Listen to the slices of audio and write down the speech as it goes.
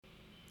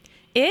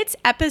It's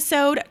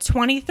episode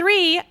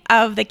 23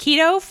 of the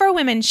Keto for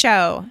Women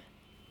show.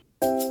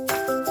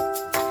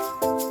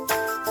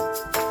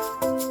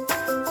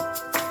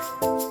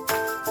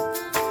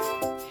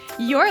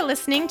 You're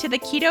listening to the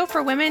Keto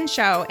for Women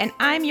show, and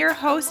I'm your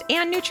host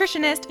and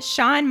nutritionist,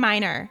 Shawn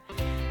Miner.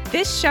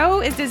 This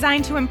show is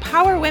designed to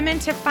empower women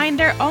to find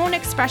their own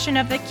expression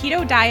of the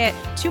keto diet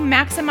to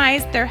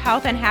maximize their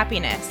health and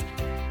happiness.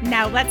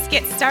 Now let's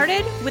get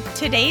started with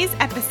today's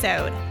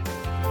episode.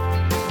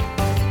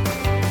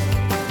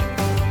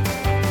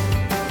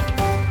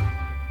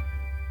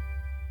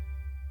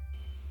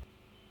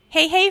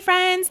 Hey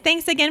friends,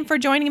 thanks again for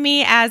joining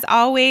me as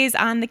always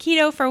on the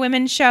Keto for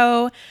Women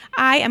show.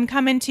 I am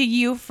coming to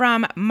you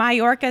from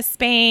Mallorca,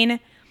 Spain.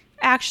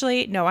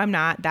 Actually, no, I'm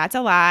not. That's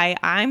a lie.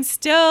 I'm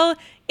still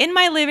in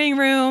my living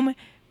room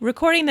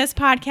recording this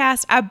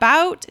podcast,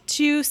 about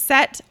to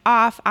set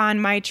off on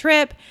my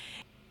trip.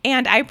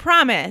 And I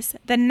promise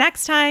the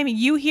next time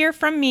you hear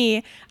from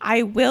me,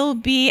 I will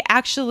be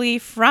actually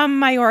from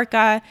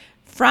Mallorca,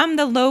 from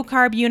the Low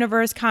Carb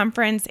Universe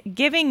Conference,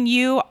 giving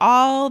you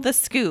all the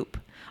scoop.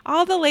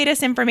 All the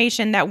latest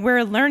information that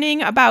we're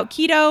learning about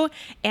keto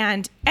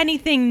and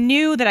anything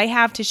new that I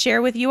have to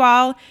share with you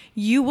all,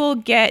 you will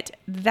get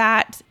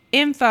that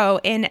info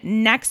in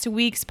next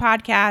week's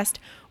podcast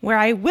where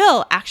I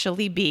will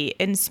actually be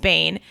in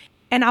Spain.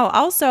 And I'll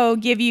also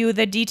give you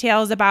the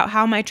details about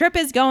how my trip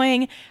is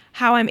going,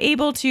 how I'm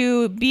able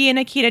to be in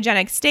a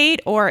ketogenic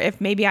state, or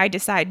if maybe I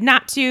decide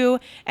not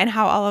to, and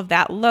how all of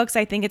that looks.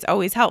 I think it's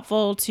always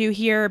helpful to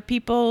hear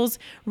people's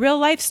real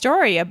life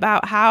story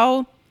about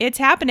how it's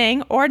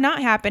happening or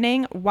not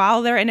happening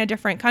while they're in a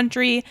different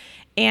country,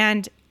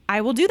 and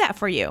I will do that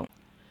for you.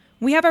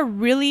 We have a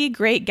really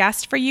great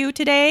guest for you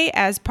today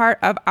as part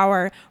of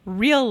our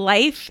real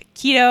life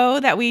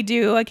keto that we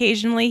do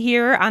occasionally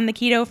here on the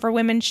Keto for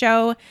Women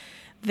show.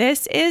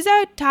 This is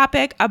a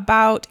topic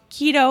about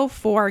keto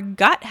for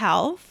gut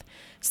health,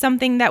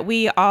 something that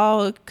we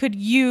all could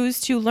use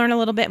to learn a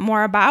little bit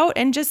more about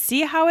and just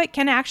see how it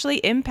can actually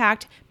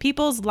impact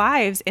people's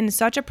lives in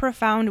such a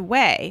profound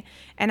way.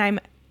 And I'm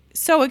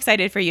so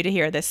excited for you to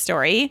hear this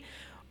story.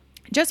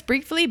 Just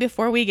briefly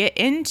before we get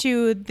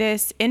into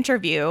this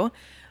interview,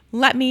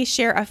 let me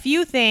share a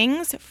few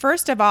things.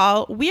 First of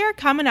all, we are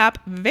coming up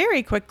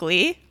very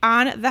quickly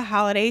on the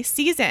holiday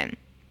season.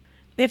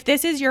 If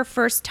this is your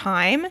first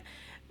time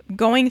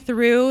going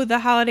through the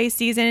holiday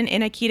season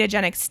in a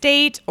ketogenic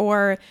state,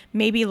 or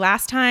maybe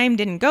last time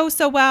didn't go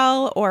so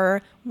well,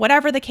 or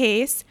whatever the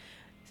case,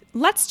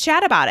 let's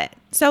chat about it.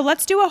 So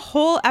let's do a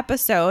whole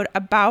episode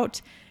about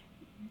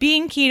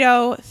being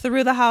keto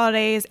through the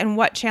holidays and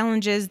what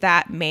challenges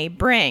that may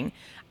bring.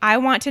 I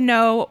want to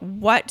know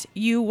what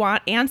you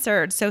want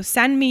answered. So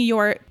send me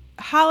your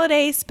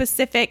holiday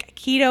specific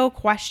keto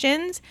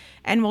questions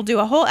and we'll do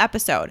a whole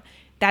episode.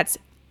 That's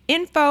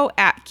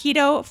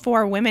info@Keto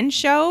for Women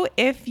show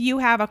if you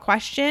have a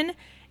question,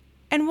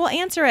 and we'll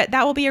answer it.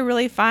 That will be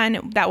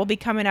that will be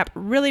coming up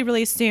really,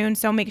 really soon.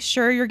 So make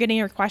sure you're getting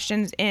your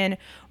questions in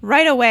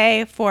right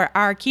away for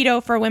our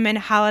Keto for Women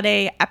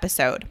holiday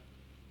episode.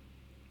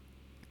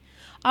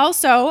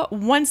 Also,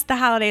 once the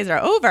holidays are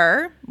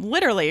over,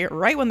 literally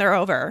right when they're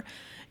over,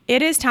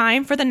 it is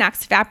time for the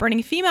next Fat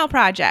Burning Female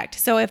project.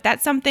 So if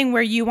that's something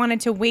where you wanted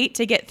to wait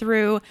to get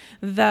through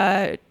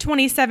the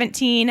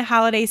 2017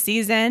 holiday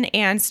season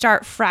and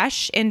start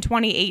fresh in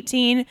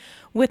 2018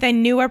 with a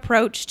new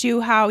approach to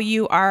how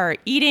you are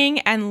eating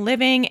and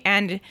living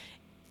and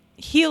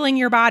healing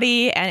your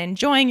body and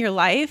enjoying your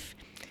life,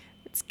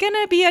 it's going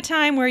to be a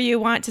time where you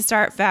want to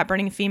start Fat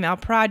Burning Female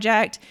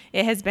project.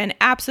 It has been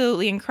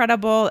absolutely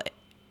incredible.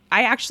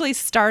 I actually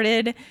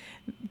started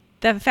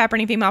the Fat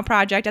Burning Female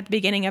project at the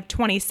beginning of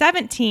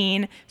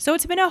 2017. So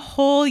it's been a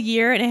whole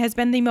year and it has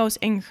been the most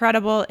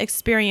incredible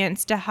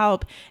experience to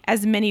help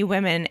as many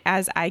women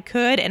as I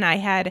could. And I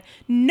had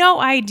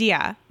no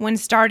idea when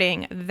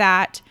starting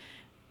that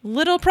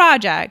little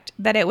project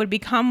that it would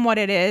become what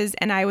it is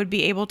and I would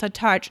be able to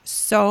touch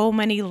so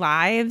many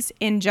lives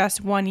in just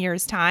 1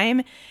 year's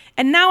time.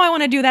 And now I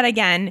want to do that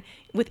again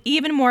with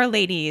even more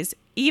ladies,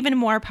 even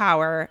more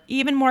power,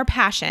 even more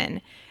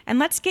passion. And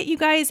let's get you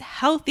guys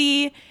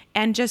healthy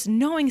and just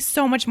knowing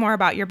so much more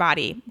about your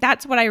body.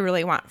 That's what I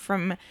really want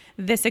from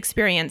this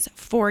experience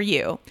for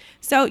you.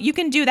 So you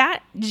can do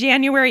that.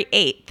 January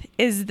 8th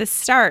is the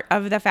start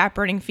of the Fat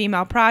Burning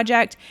Female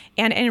project,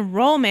 and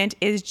enrollment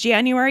is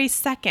January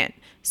 2nd.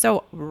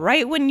 So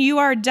right when you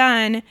are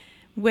done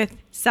with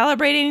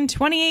celebrating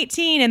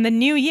 2018 and the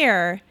new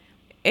year,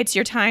 it's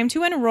your time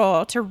to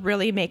enroll to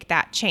really make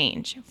that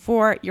change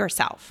for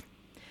yourself.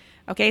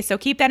 Okay, so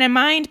keep that in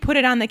mind. Put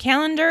it on the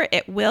calendar.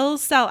 It will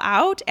sell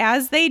out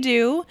as they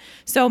do.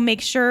 So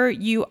make sure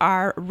you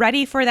are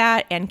ready for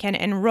that and can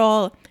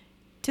enroll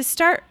to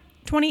start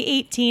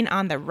 2018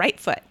 on the right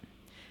foot.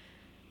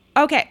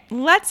 Okay,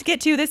 let's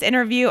get to this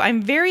interview.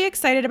 I'm very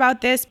excited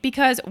about this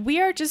because we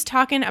are just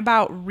talking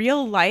about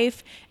real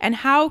life and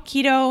how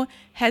keto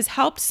has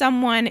helped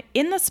someone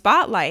in the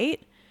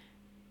spotlight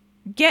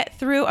get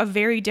through a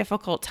very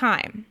difficult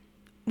time.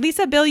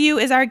 Lisa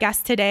Bilyeu is our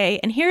guest today,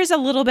 and here's a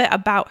little bit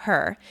about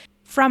her.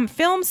 From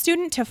film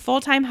student to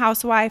full-time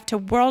housewife to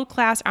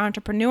world-class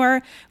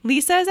entrepreneur,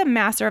 Lisa is a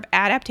master of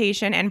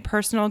adaptation and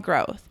personal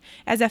growth.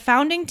 As a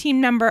founding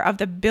team member of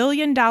the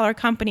billion-dollar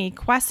company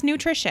Quest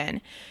Nutrition,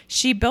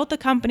 she built the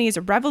company's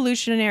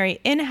revolutionary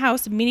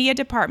in-house media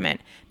department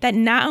that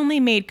not only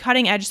made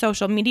cutting-edge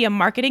social media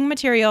marketing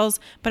materials,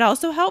 but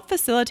also helped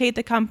facilitate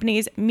the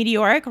company's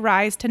meteoric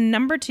rise to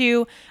number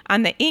 2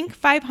 on the Inc.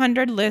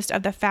 500 list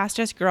of the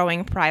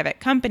fastest-growing private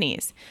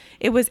companies.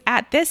 It was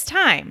at this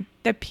time,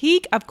 the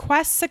peak of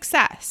Quest's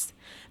success,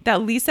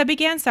 that Lisa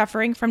began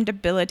suffering from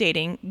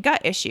debilitating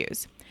gut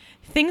issues.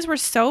 Things were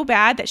so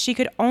bad that she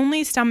could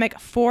only stomach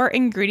 4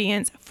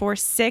 ingredients for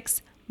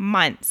 6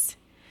 months.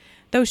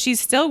 Though she's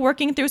still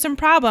working through some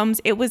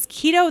problems, it was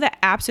keto that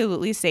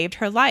absolutely saved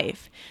her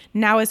life.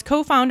 Now, as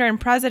co-founder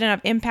and president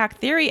of Impact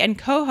Theory and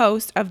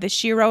co-host of the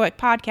Sheroic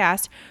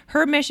podcast,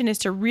 her mission is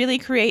to really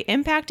create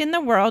impact in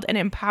the world and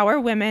empower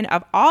women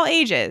of all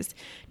ages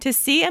to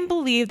see and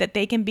believe that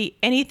they can be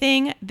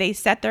anything they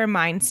set their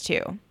minds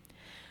to.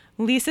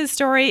 Lisa's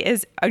story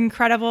is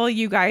incredible.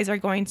 You guys are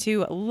going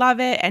to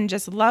love it and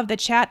just love the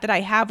chat that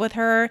I have with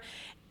her.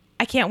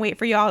 I can't wait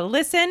for y'all to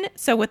listen.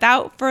 So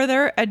without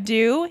further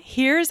ado,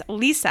 here's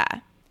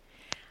Lisa.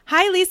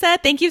 Hi, Lisa.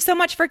 Thank you so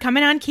much for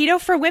coming on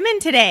Keto for Women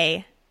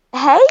today.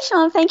 Hey,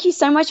 Sean. Thank you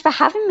so much for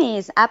having me.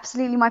 It's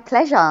absolutely my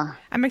pleasure.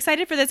 I'm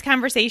excited for this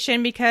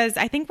conversation because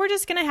I think we're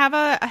just going to have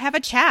a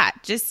chat.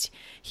 Just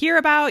hear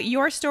about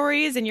your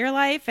stories and your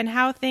life and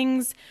how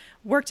things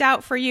worked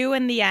out for you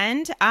in the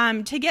end.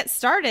 To get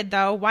started,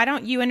 though, why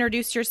don't you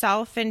introduce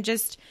yourself and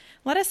just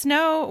let us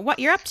know what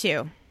you're up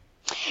to?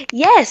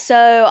 Yeah,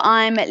 so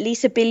I'm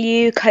Lisa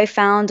Bilyeu,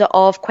 co-founder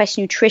of Quest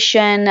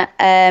Nutrition,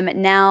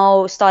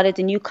 now started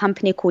a new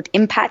company called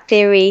Impact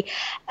Theory.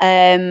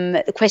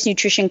 Quest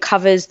Nutrition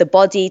covers the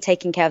body,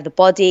 taking care of the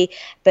body,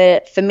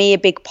 but for me, a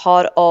big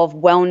part of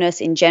wellness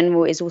in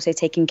general is also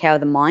taking care of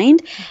the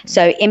mind. Mm-hmm.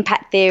 So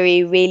Impact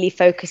Theory really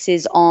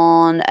focuses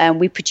on,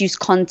 we produce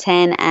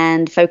content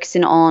and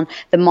focusing on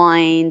the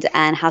mind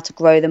and how to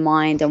grow the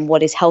mind and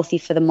what is healthy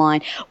for the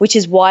mind, which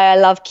is why I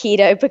love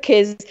keto,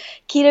 because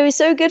keto is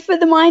so good for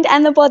the mind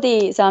and the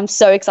body. So I'm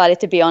so excited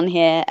to be on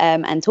here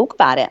and talk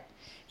about it.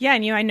 Yeah,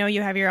 and I know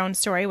you have your own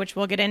story, which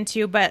we'll get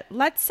into, but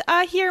let's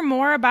hear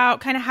more about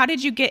kind of how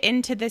did you get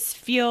into this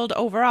field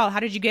overall?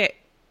 How did you get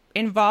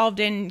involved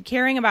in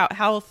caring about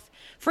health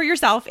for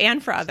yourself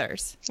and for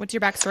others? What's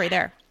your backstory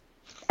there?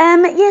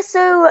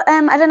 So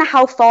I don't know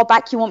how far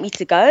back you want me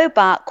to go,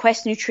 but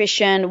Quest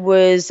Nutrition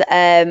was,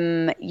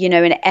 an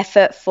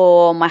effort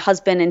for my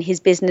husband and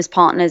his business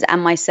partners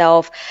and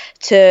myself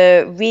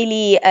to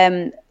really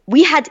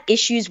we had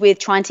issues with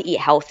trying to eat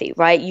healthy,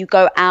 right? You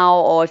go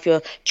out or if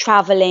you're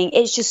traveling,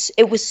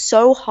 it was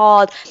so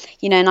hard,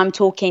 and I'm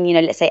talking,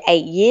 let's say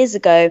 8 years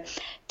ago,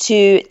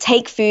 to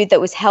take food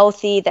that was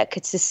healthy, that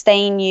could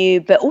sustain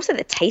you, but also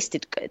that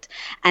tasted good.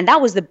 And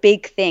that was the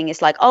big thing.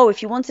 It's like,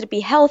 if you wanted to be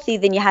healthy,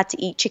 then you had to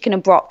eat chicken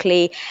and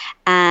broccoli,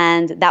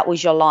 and that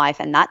was your life.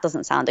 And that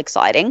doesn't sound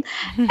exciting.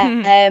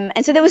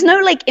 And so there was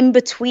no in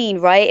between,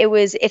 right? It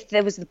was, if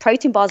there was the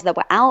protein bars that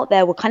were out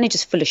there were kind of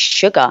just full of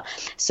sugar.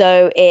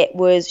 So it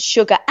was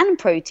sugar and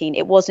protein.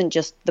 It wasn't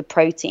just the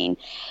protein.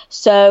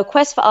 So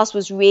Quest for us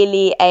was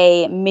really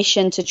a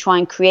mission to try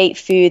and create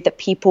food that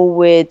people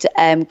would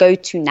go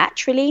to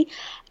naturally.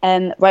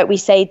 Right, we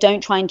say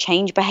don't try and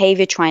change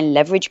behavior, try and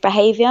leverage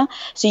behavior.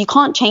 So you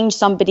can't change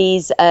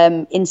somebody's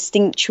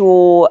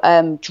instinctual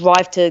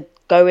drive to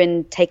go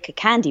and take a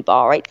candy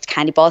bar, right?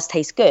 Candy bars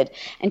taste good.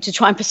 And to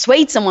try and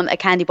persuade someone that a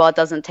candy bar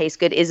doesn't taste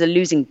good is a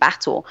losing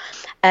battle.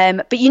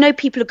 But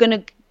people are going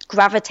to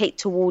gravitate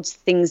towards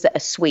things that are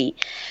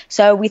sweet.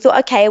 So we thought,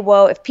 okay,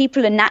 well, if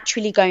people are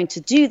naturally going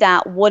to do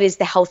that, what is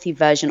the healthy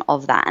version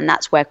of that? And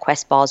that's where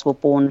Quest bars were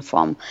born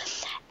from.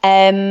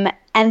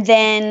 And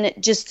then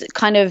just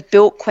kind of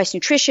built Quest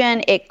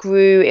Nutrition. It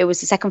grew. It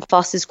was the second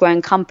fastest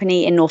growing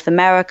company in North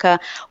America.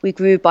 We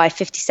grew by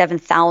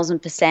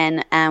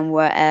 57,000% and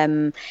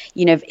were,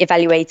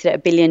 evaluated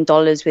at $1 billion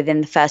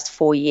within the first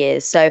 4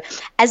 years. So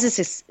as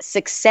a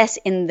success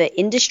in the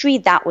industry,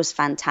 that was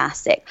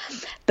fantastic.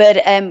 But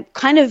and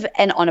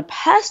on a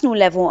personal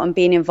level and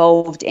being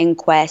involved in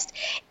Quest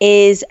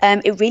is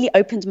it really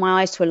opened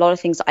my eyes to a lot of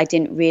things that I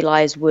didn't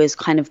realize was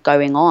kind of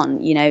going on,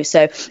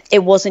 So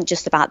it wasn't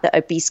just about the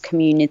obese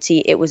community,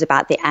 it was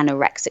about the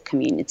anorexic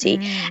community.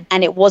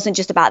 And it wasn't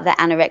just about the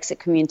anorexic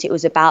community, it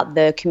was about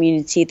the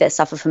community that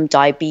suffer from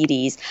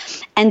diabetes.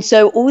 And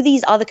so all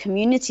these other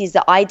communities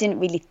that I didn't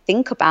really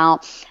think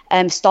about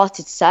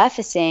started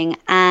surfacing,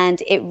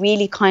 and it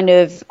really kind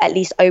of at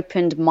least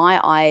opened my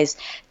eyes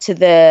to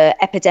the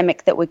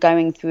epidemic that we're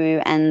going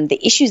through and the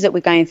issues that we're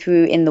going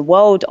through in the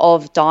world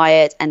of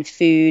diet and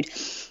food.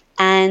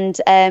 And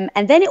then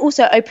it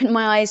also opened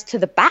my eyes to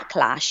the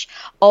backlash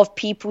of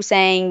people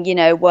saying,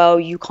 well,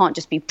 you can't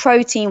just be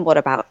protein. What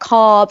about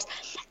carbs?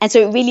 And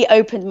so it really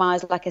opened my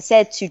eyes, like I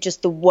said, to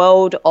just the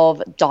world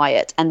of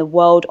diet and the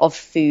world of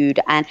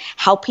food and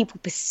how people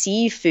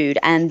perceive food.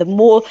 And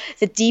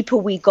the deeper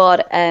we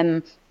got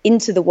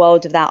into the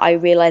world of that, I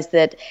realized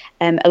that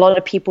a lot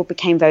of people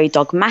became very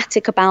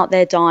dogmatic about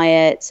their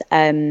diet.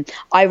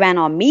 I ran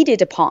our media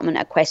department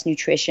at Quest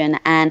Nutrition,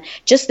 and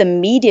just the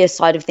media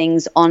side of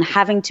things on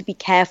having to be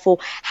careful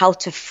how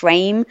to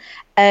frame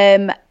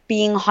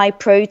being high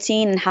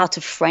protein and how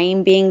to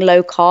frame being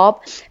low carb,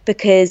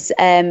 because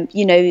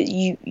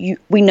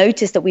we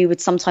noticed that we would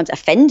sometimes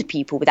offend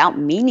people without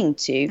meaning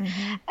to.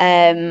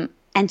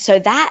 And so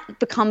that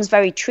becomes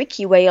very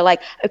tricky, where you're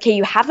like, okay,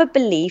 you have a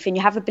belief and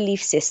you have a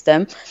belief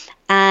system,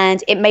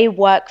 and it may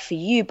work for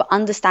you, but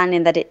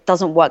understanding that it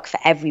doesn't work for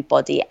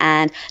everybody,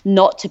 and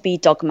not to be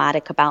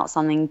dogmatic about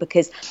something,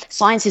 because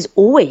science is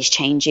always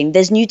changing.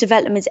 There's new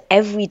developments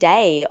every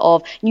day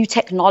of new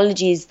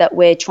technologies that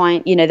we're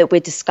that we're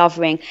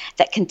discovering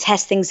that can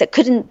test things that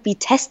couldn't be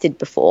tested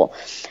before.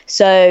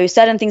 So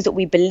certain things that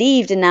we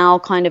believed are now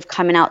kind of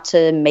coming out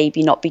to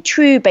maybe not be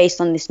true based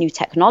on this new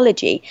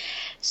technology.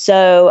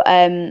 So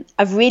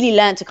I've really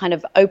learned to kind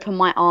of open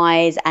my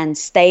eyes and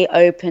stay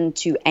open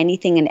to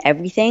anything and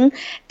everything,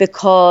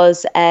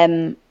 because,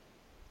 and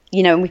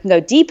we can go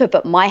deeper,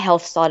 but my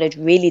health started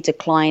really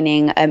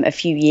declining a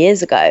few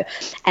years ago.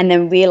 And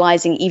then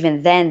realizing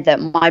even then that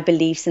my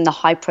beliefs in the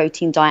high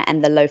protein diet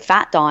and the low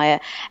fat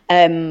diet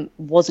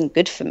wasn't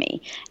good for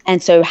me.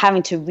 And so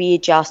having to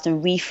readjust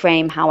and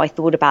reframe how I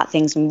thought about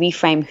things, and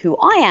reframe who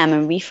I am,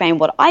 and reframe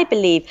what I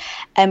believe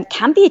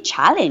can be a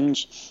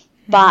challenge.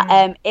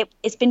 But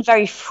it's been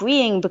very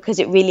freeing, because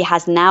it really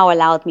has now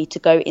allowed me to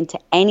go into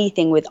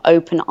anything with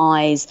open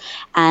eyes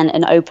and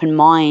an open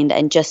mind,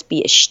 and just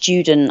be a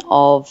student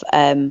of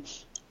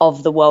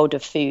the world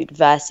of food,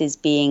 versus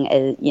being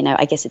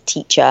a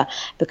teacher,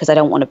 because I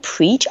don't want to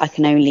preach. I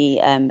can only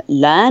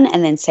learn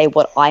and then say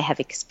what I have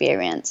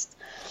experienced.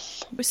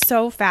 It was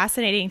so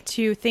fascinating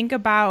to think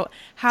about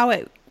how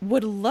it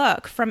would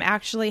look from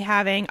actually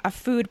having a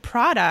food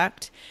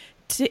product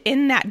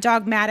in that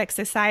dogmatic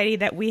society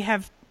that we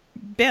have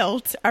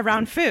built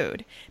around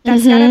food.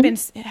 That's gotta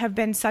have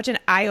been such an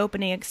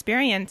eye-opening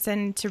experience,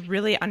 and to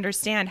really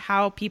understand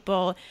how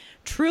people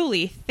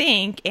truly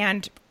think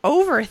and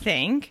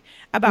overthink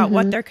about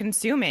what they're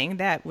consuming.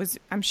 That was,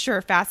 I'm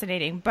sure,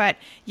 fascinating. But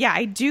yeah,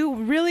 I do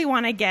really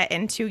want to get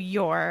into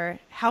your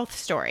health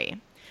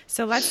story.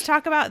 So let's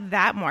talk about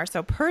that more.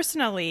 So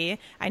personally,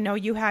 I know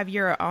you have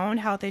your own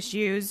health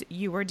issues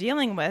you were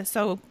dealing with.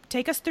 So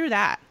take us through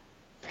that.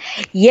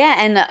 Yeah,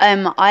 and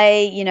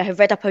I, have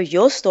read up on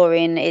your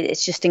story, and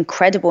it's just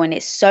incredible, and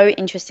it's so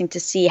interesting to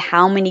see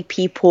how many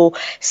people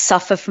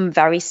suffer from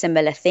very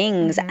similar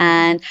things.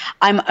 And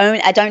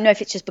I don't know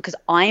if it's just because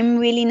I'm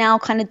really now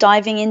kind of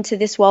diving into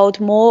this world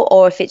more,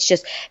 or if it's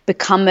just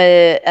become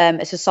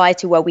a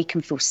society where we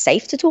can feel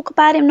safe to talk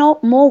about it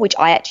more, which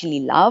I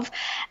actually love.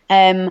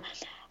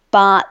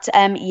 But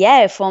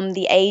from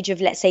the age of,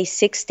 let's say,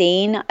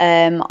 16,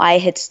 I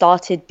had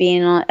started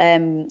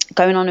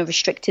going on a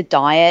restricted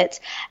diet.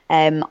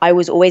 I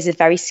was always a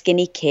very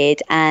skinny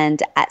kid,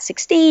 and at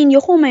 16,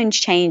 your hormones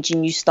change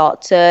and you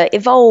start to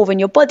evolve and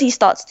your body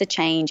starts to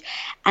change.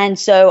 And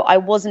so I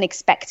wasn't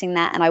expecting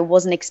that, and I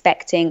wasn't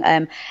expecting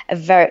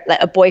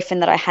a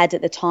boyfriend that I had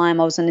at the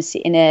time. I was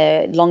in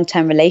a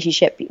long-term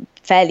relationship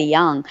fairly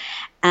young.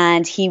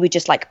 And he would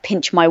just like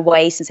pinch my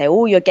waist and say,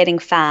 "Oh, you're getting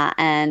fat."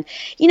 And,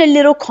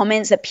 little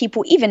comments that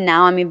people, even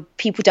now,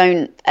 people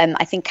don't,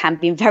 I think, can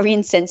be very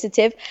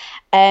insensitive.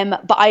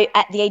 But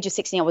at the age of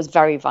 16, I was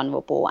very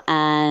vulnerable.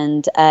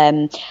 And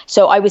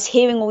so I was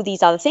hearing all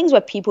these other things where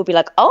people would be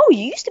like, "Oh,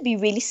 you used to be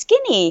really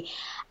skinny."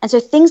 And so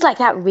things like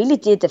that really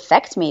did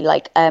affect me.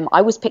 Like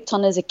I was picked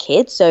on as a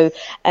kid, so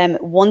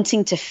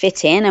wanting to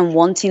fit in and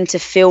wanting to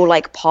feel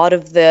like part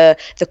of the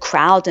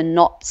crowd and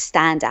not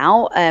stand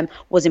out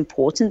was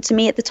important to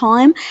me at the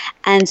time.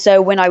 And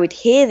so when I would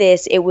hear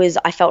this,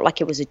 I felt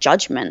like it was a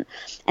judgment.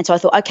 And so I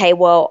thought, okay,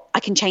 well, I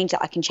can change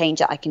that, I can change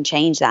that, I can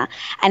change that.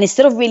 And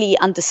instead of really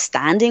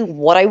understanding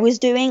what I was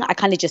doing, I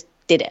kind of just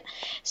did it.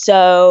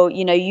 So,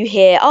 you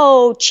hear,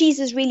 "Oh, cheese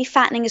is really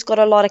fattening. It's got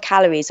a lot of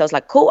calories." So I was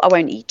like, cool, I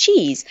won't eat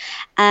cheese.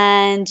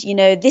 And,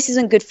 this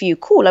isn't good for you.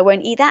 Cool, I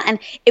won't eat that. And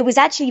it was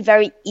actually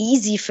very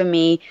easy for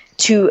me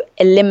to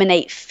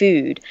eliminate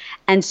food.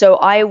 And so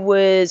I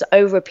was,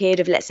 over a period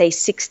of, let's say,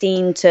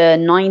 16 to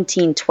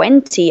 19,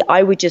 20,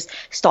 I would just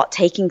start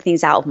taking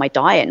things out of my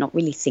diet, not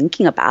really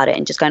thinking about it,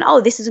 and just going, "Oh,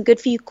 this isn't good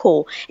for you.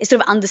 Cool." Instead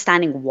of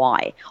understanding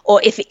why,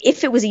 or if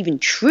it was even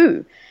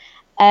true.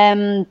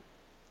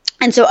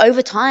 And so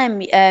over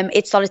time,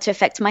 it started to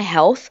affect my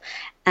health,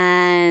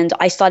 and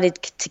I started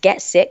to get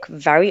sick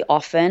very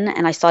often,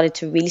 and I started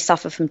to really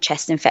suffer from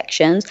chest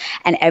infections.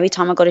 And every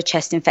time I got a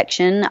chest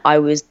infection, I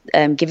was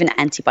given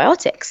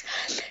antibiotics.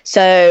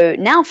 So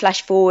now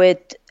flash forward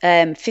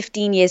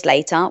 15 years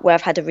later, where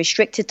I've had a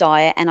restricted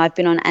diet and I've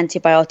been on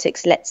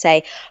antibiotics, let's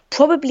say,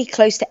 probably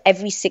close to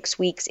every 6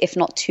 weeks, if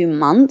not 2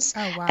 months,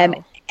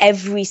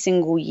 every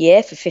single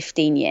year for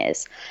 15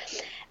 years.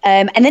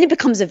 And then it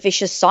becomes a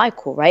vicious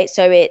cycle, right?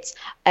 So it's,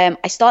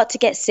 I start to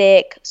get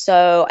sick,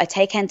 so I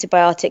take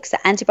antibiotics.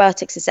 The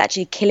antibiotics is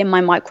actually killing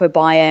my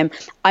microbiome.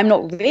 I'm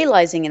not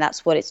realizing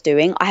that's what it's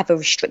doing. I have a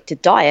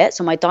restricted diet,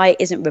 so my diet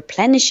isn't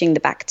replenishing the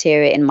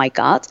bacteria in my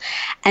gut.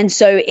 And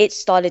so it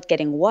started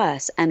getting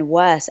worse and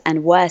worse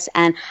and worse.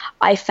 And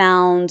I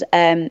found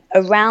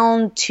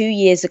around 2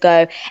 years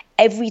ago,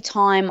 every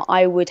time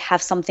I would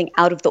have something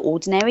out of the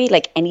ordinary,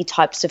 like any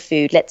types of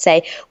food, let's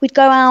say we'd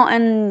go out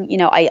and,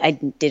 I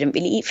didn't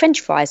really eat French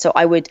fries. So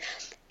I would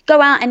go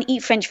out and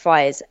eat French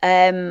fries.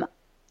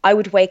 I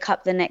would wake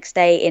up the next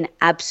day in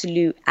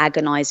absolute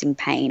agonizing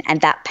pain. And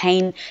that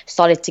pain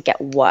started to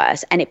get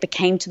worse. And it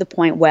became to the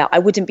point where I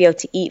wouldn't be able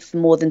to eat for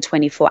more than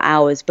 24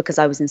 hours because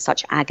I was in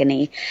such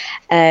agony.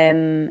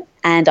 And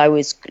I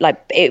was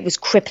like, it was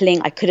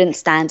crippling. I couldn't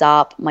stand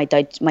up.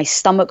 My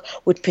stomach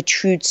would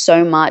protrude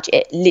so much.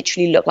 It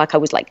literally looked like I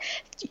was like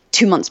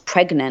 2 months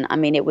pregnant. I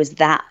mean, it was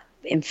that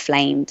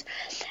inflamed.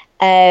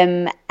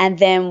 And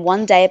then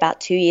one day about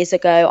 2 years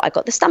ago, I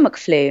got the stomach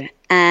flu,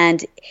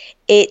 and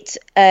it,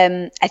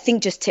 I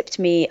think, just tipped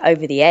me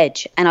over the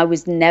edge, and I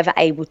was never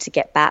able to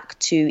get back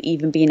to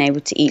even being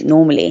able to eat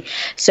normally.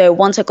 So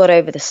once I got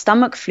over the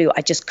stomach flu,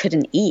 I just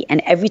couldn't eat.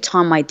 And every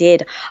time I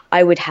did,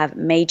 I would have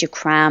major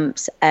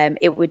cramps.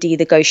 It would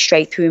either go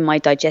straight through my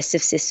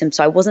digestive system.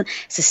 So I wasn't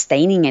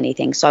sustaining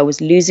anything. So I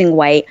was losing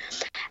weight.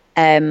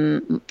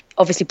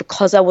 Obviously,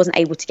 because I wasn't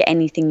able to get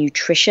anything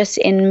nutritious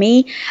in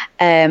me,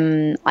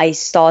 my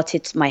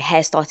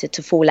hair started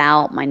to fall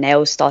out, my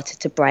nails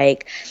started to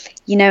break,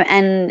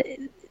 and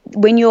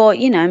when you're,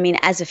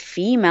 as a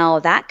female,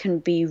 that can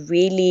be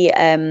really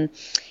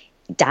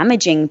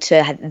damaging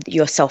to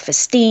your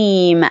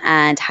self-esteem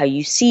and how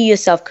you see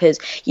yourself, because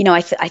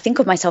I think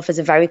of myself as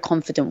a very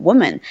confident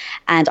woman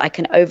and I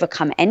can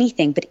overcome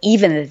anything, but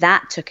even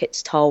that took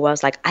its toll, where I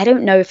was like, I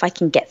don't know if I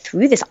can get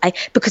through this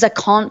because I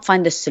can't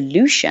find a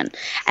solution.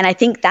 And I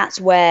think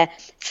that's where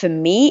for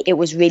me it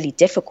was really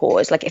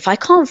difficult. It's like, if I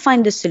can't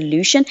find a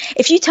solution,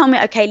 if you tell me,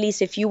 okay,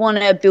 Lisa, if you want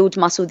to build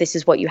muscle, this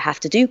is what you have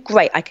to do,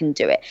 great, I can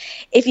do it.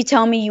 If you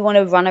tell me you want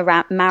to run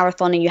a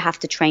marathon and you have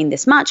to train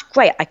this much,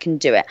 great, I can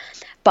do it.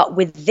 But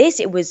with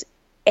this, I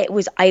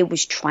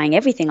was trying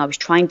everything. I was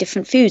trying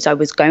different foods. I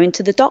was going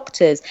to the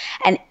doctors,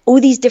 and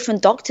all these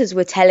different doctors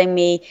were telling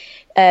me,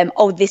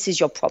 oh, this is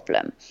your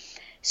problem.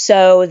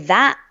 So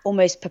that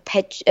almost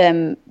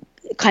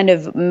kind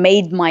of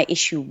made my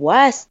issue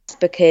worse,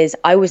 because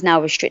I was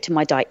now restricting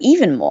my diet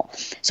even more.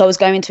 So I was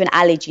going to an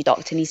allergy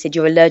doctor, and he said,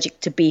 you're allergic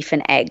to beef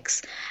and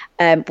eggs.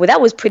 Well, that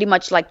was pretty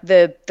much like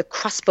the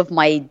cusp of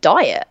my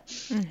diet.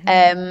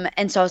 Mm-hmm.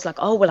 And so I was like,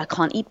 oh, well, I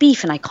can't eat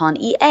beef and I can't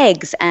eat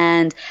eggs.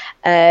 And,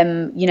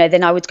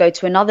 then I would go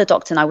to another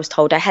doctor and I was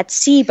told I had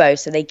SIBO.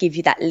 So they give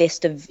you that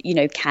list of,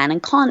 can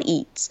and can't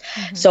eats.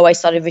 Mm-hmm. So I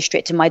started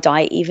restricting my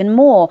diet even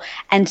more.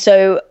 And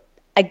so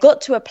I got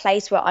to a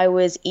place where I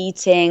was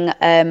eating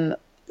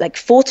like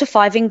 4 to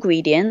 5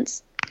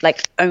 ingredients,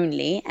 like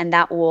only, and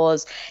that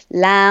was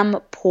lamb,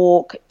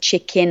 pork,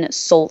 chicken,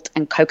 salt,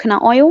 and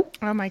coconut oil.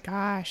 Oh my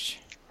gosh.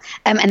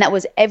 And that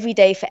was every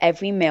day for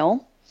every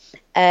meal.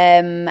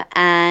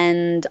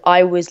 And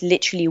I was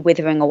literally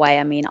withering away.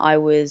 I mean, I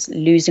was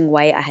losing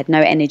weight. I had no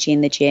energy in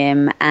the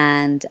gym.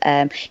 And,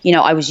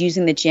 I was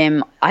using the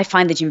gym. I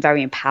find the gym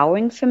very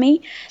empowering for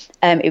me.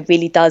 It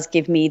really does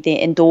give me the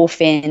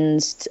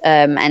endorphins.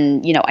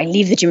 And, I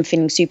leave the gym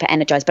feeling super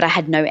energized, but I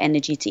had no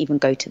energy to even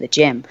go to the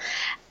gym.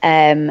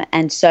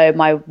 And so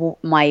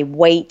my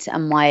weight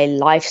and my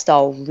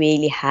lifestyle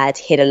really had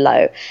hit a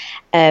low.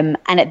 And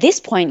at this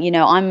point,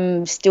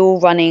 I'm still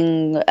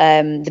running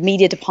the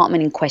media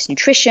department in Quest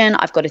Nutrition.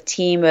 I've got a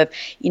team of,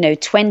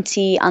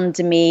 20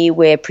 under me.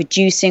 We're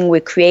producing,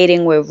 we're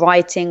creating, we're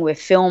writing, we're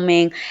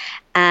filming.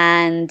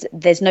 And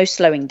there's no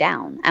slowing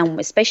down. And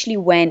especially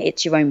when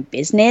it's your own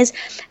business,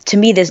 to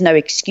me, there's no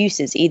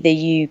excuses. Either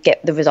you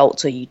get the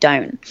results or you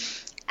don't.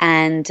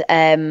 And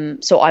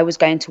so I was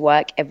going to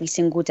work every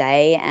single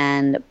day,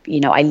 and,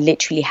 I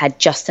literally had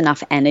just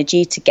enough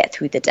energy to get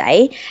through the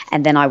day,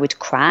 and then I would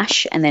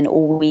crash, and then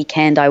all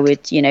weekend I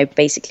would,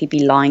 basically be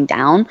lying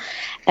down.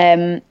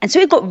 And so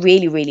it got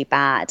really, really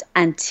bad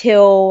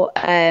until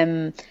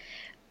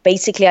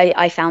basically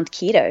I found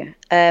keto.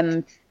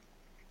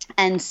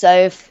 And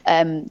so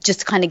just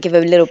to kind of give a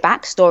little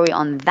backstory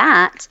on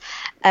that,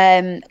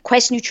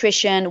 Quest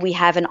Nutrition, we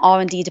have an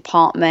R&D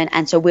department,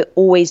 and so we're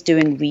always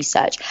doing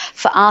research.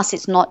 For us,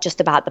 it's not just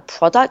about the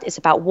product, it's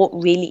about what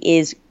really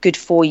is good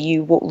for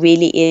you, what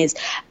really is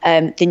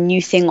the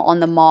new thing on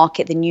the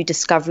market, the new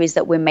discoveries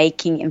that we're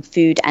making in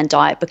food and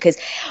diet. Because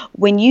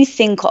when you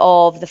think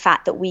of the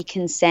fact that we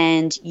can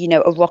send,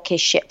 a rocket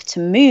ship to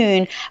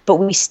moon, but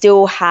we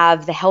still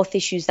have the health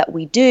issues that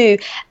we do,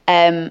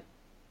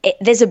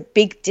 there's a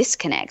big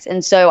disconnect.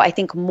 And so I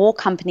think more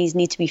companies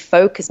need to be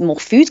focused, more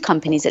food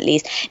companies at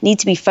least, need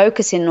to be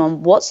focusing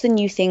on what's the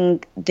new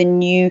thing, the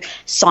new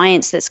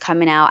science that's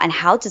coming out, and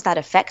how does that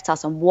affect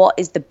us, and what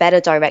is the better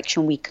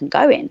direction we can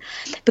go in.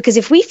 Because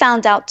if we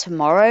found out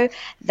tomorrow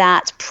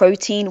that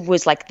protein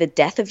was like the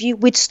death of you,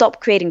 we'd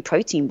stop creating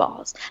protein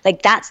bars.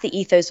 Like, that's the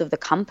ethos of the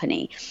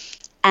company.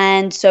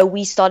 And so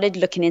we started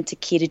looking into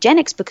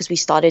ketogenics because we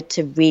started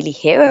to really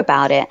hear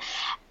about it.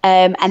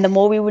 And the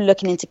more we were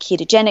looking into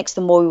ketogenics,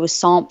 the more we were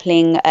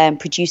sampling,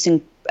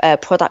 producing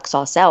products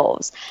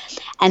ourselves.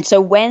 And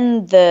so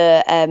when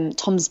the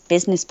Tom's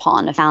business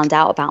partner found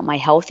out about my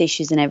health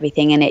issues and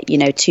everything, and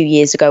it, 2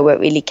 years ago, where it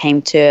really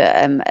came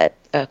to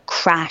a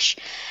crash,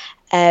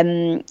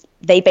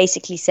 they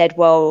basically said,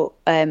 well,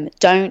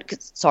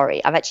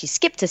 sorry, I've actually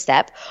skipped a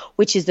step,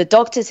 which is the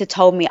doctors had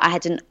told me I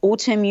had an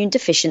autoimmune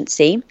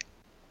deficiency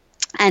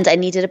and I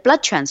needed a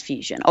blood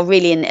transfusion, or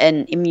really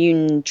an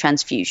immune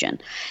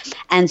transfusion.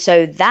 And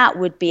so that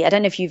would be, I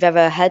don't know if you've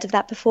ever heard of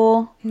that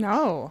before.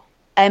 No.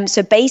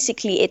 So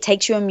basically it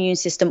takes your immune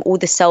system, all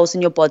the cells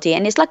in your body,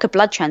 and it's like a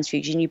blood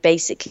transfusion. You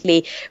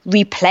basically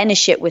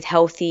replenish it with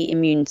healthy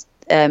immune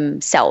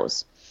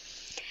cells.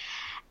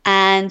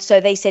 And so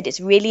they said it's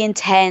really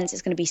intense.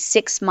 It's going to be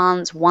 6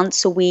 months,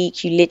 once a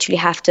week. You literally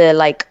have to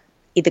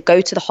either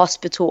go to the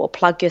hospital or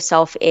plug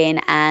yourself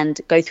in and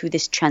go through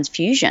this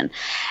transfusion.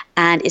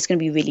 And it's going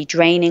to be really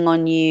draining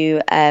on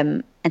you.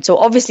 And so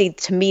obviously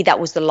to me, that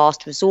was the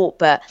last resort.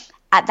 But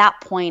at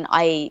that point,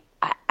 I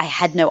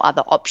had no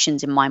other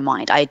options in my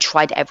mind. I had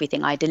tried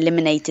everything. I had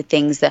eliminated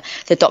things that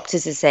the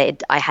doctors had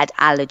said. I had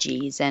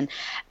allergies.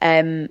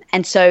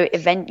 And so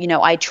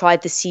I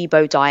tried the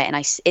SIBO diet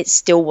and it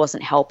still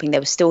wasn't helping.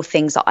 There were still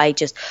things that I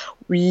just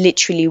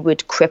literally would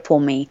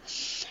cripple me.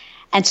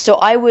 And so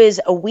I was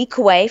a week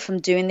away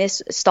from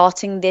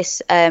starting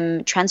this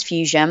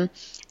transfusion.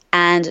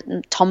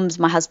 And Tom's,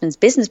 my husband's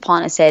business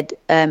partner, said,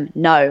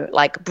 no,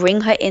 bring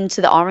her into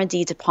the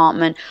R&D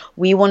department.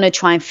 We want to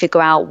try and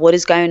figure out what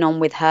is going on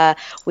with her.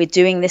 We're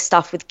doing this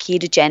stuff with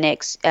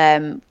ketogenics.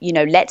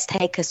 Let's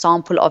take a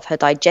sample of her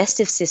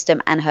digestive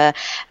system and her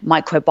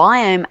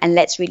microbiome, and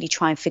let's really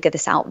try and figure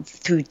this out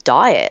through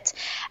diet.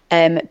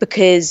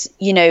 Because,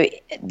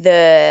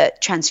 the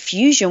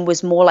transfusion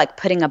was more like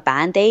putting a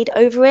Band-Aid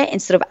over it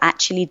instead of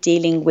actually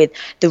dealing with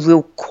the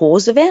real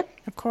cause of it.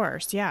 Of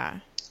course,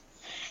 yeah.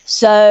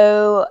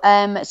 So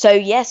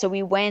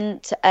we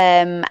went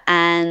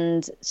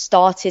and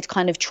started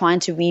kind of trying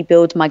to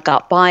rebuild my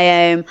gut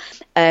biome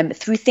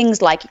through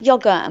things like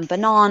yogurt and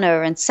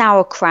banana and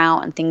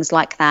sauerkraut and things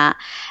like that.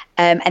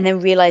 And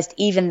then realized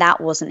even that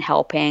wasn't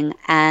helping.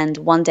 And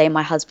one day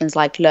my husband's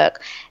like,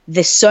 look,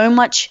 there's so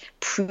much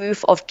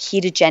proof of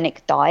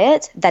ketogenic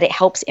diet that it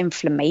helps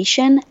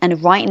inflammation.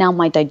 And right now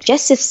my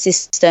digestive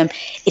system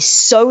is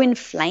so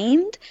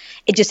inflamed.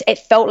 It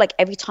felt like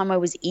every time I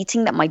was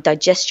eating that my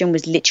digestion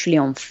was literally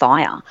on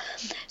fire.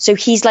 So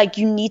he's like,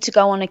 you need to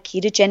go on a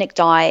ketogenic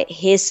diet.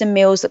 Here's some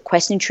meals that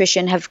Quest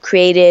Nutrition have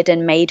created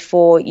and made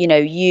for,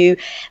 you.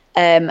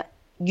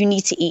 You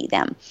need to eat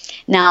them.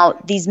 Now,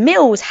 these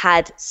meals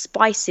had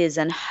spices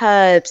and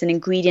herbs and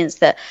ingredients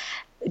that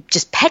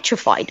just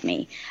petrified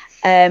me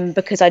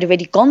because I'd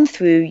already gone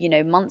through,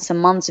 months and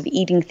months of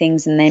eating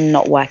things and then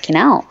not working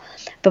out.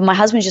 But my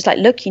husband's just like,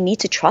 look, you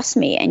need to trust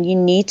me and you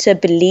need to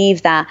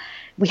believe that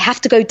we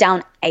have to go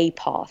down a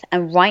path.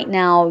 And right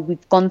now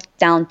we've gone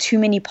down too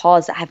many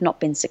paths that have not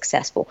been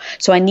successful.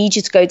 So I need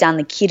you to go down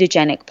the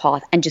ketogenic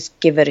path and just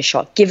give it a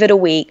shot. Give it a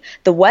week.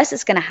 The worst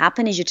that's going to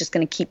happen is you're just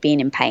going to keep being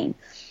in pain.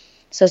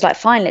 So I was like,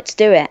 fine, let's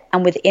do it.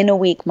 And within a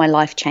week, my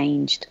life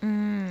changed.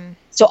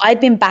 So I'd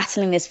been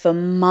battling this for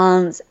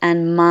months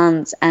and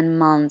months and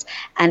months.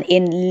 And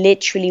in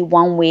literally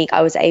 1 week,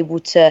 I was able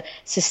to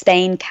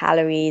sustain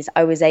calories.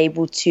 I was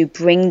able to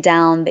bring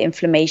down the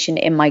inflammation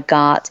in my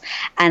gut.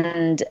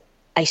 And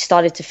I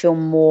started to feel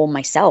more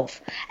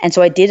myself. And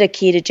so I did a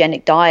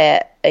ketogenic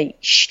diet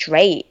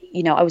straight.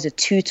 I was a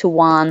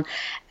 2-to-1,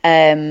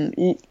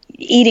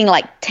 eating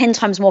 10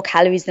 times more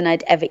calories than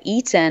I'd ever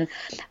eaten.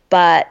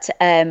 But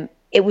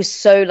it was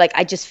so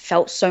I just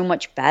felt so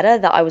much better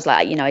that I was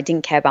like, I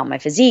didn't care about my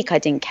physique. I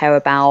didn't care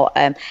about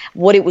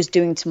what it was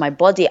doing to my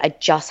body. I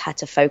just had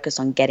to focus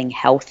on getting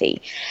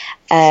healthy.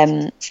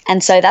 And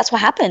so that's what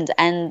happened.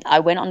 And I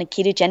went on a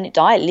ketogenic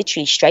diet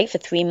literally straight for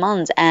 3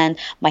 months. And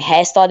my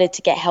hair started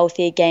to get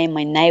healthy again.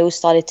 My nails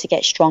started to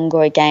get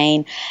stronger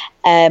again.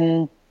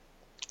 And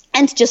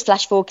to just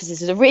flash forward, because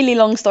this is a really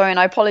long story and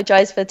I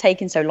apologize for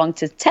taking so long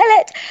to tell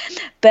it.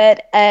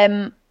 But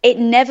it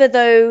never,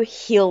 though,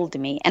 healed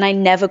me, and I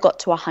never got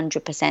to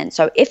 100%.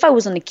 So if I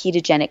was on a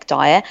ketogenic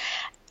diet,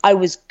 I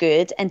was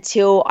good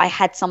until I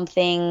had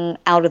something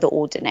out of the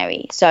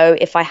ordinary. So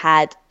if I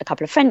had a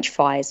couple of French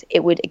fries,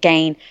 it would,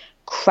 again,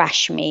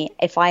 crash me.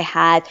 If I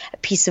had a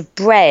piece of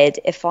bread,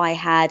 if I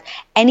had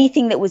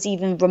anything that was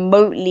even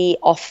remotely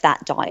off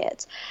that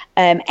diet,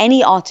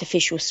 any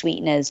artificial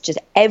sweeteners,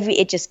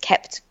 it just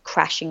kept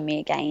crashing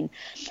me again.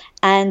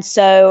 And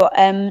so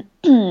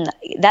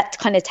that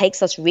kind of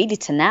takes us really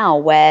to now,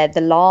 where the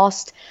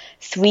last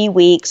 3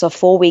 weeks or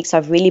 4 weeks,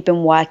 I've really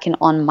been working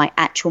on my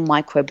actual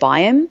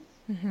microbiome.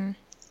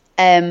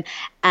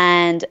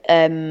 And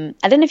I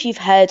don't know if you've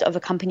heard of a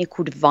company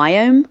called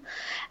Viome.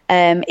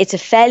 It's a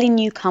fairly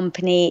new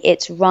company.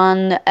 It's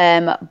run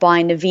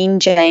by Naveen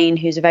Jain,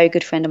 who's a very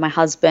good friend of my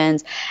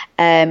husband's.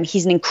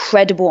 He's an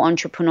incredible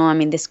entrepreneur. I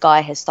mean, this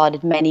guy has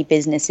started many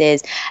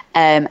businesses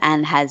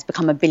and has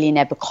become a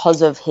billionaire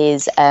because of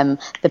his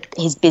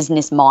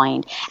business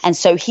mind. And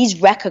so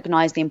he's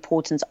recognized the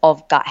importance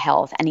of gut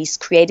health, and he's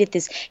created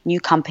this new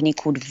company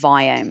called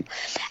Viome.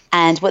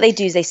 And what they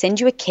do is they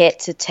send you a kit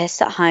to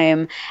test at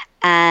home,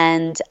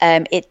 and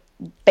it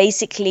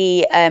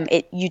basically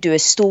you do a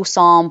stool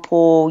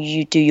sample,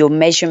 you do your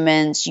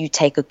measurements, you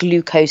take a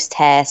glucose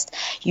test,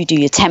 you do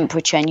your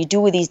temperature, and you do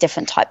all these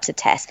different types of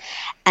tests.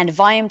 And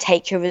Viome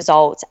take your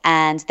results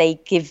and they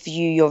give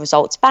you your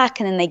results back,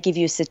 and then they give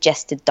you a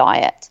suggested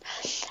diet.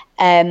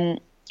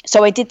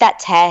 So I did that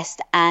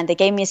test and they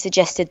gave me a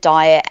suggested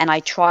diet, and I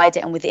tried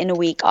it, and within a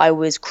week I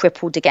was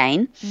crippled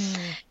again.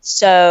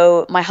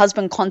 So my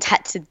husband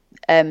contacted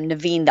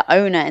Naveen, the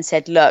owner, and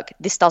said, look,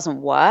 this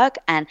doesn't work.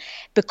 And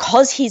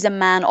because he's a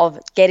man of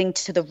getting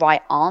to the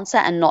right answer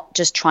and not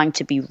just trying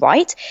to be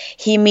right,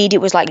 he immediately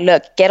was like,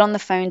 look, get on the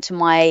phone to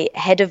my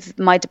head of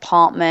my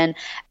department,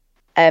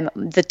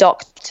 the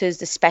doctors,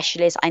 the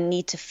specialists. I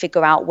need to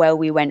figure out where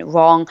we went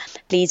wrong.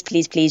 Please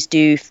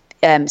do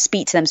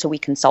speak to them so we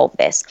can solve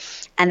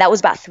this. And that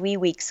was about 3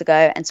 weeks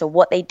ago. And so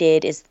what they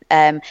did is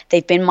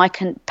they've been my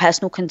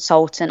personal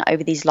consultant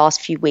over these last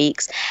few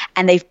weeks,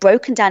 and they've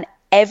broken down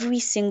every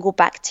single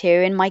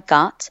bacteria in my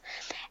gut,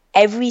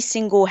 every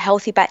single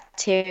healthy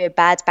bacteria,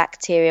 bad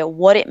bacteria,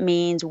 what it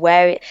means,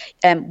 what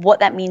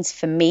that means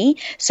for me.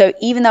 So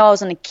even though I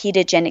was on a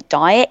ketogenic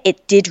diet,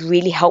 it did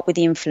really help with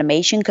the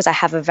inflammation because I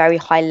have a very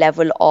high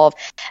level of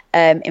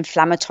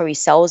inflammatory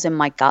cells in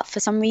my gut for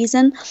some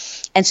reason.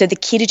 And so the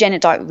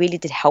ketogenic diet really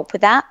did help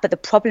with that. But the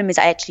problem is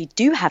I actually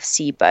do have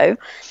SIBO.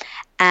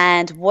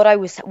 And what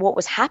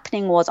was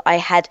happening was I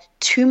had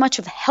too much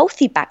of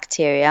healthy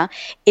bacteria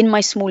in my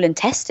small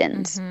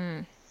intestines.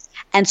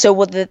 And so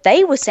what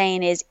they were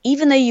saying is,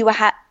 even though you were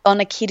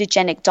on a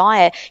ketogenic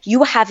diet, you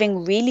were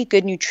having really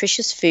good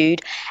nutritious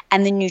food,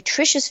 and the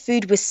nutritious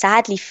food was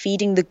sadly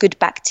feeding the good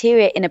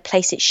bacteria in a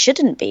place it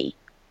shouldn't be.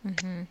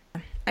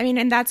 I mean,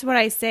 and that's what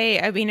I say.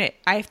 I mean,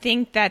 I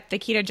think that the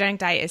ketogenic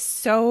diet is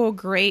so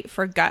great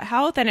for gut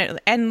health,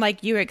 and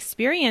like you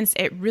experienced,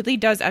 it really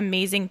does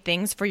amazing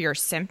things for your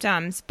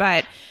symptoms.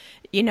 But,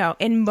 you know,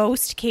 in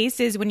most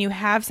cases, when you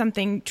have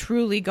something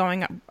truly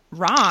going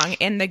wrong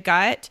in the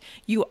gut,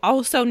 you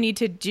also need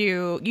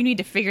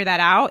to figure that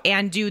out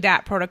and do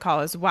that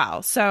protocol as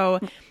well. So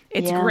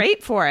it's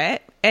great for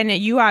it. And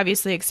you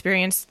obviously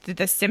experienced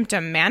the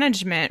symptom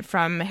management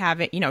from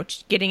having, you know,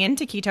 getting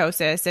into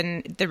ketosis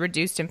and the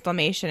reduced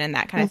inflammation and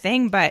that kind of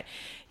thing. But,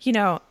 you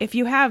know, if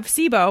you have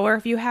SIBO, or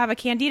if you have a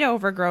candida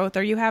overgrowth,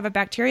 or you have a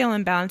bacterial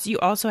imbalance, you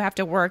also have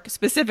to work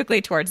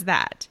specifically towards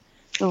that.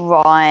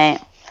 Right.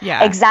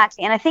 Yeah,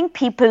 exactly. And I think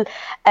people,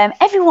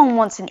 everyone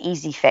wants an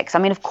easy fix. I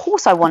mean, of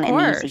course I want an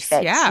easy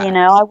fix. Yeah. You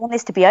know, I want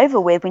this to be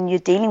over with. When you're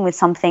dealing with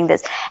something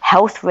that's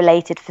health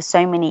related for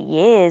so many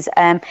years,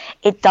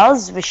 it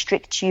does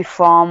restrict you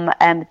from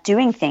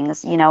doing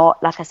things. You know,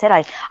 like I said,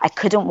 I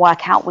couldn't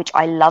work out, which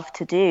I love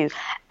to do.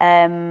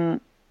 I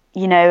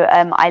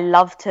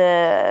love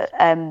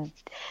to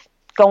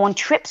go on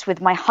trips with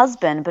my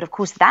husband, but of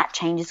course that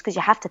changes because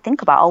you have to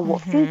think about,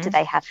 what food do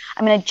they have?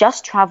 I mean, I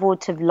just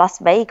traveled to Las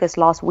Vegas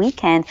last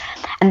weekend,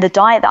 and the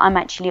diet that I'm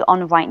actually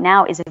on right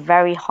now is a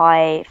very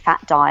high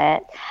fat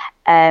diet,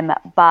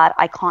 but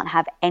I can't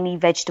have any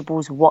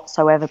vegetables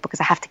whatsoever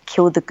because I have to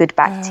kill the good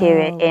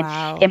bacteria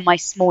in my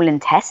small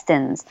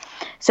intestines.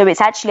 So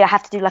it's actually, I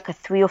have to do like a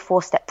 3 or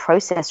 4 step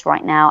process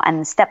right now,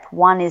 and step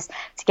 1 is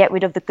to get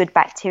rid of the good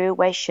bacteria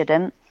where it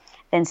shouldn't.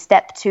 Then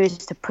step 2 is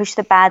to push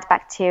the bad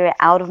bacteria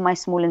out of my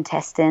small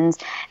intestines.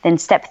 Then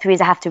step 3 is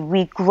I have to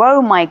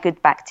regrow my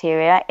good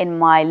bacteria in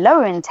my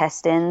lower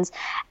intestines.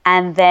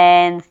 And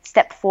then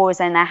step 4 is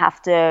then I have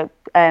to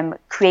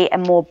create a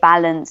more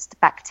balanced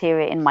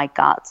bacteria in my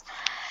gut.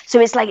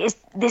 So it's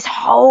this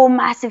whole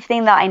massive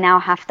thing that I now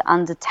have to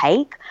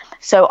undertake.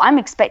 So I'm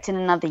expecting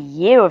another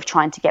year of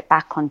trying to get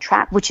back on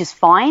track, which is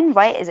fine,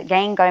 right? Is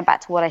again going back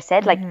to what I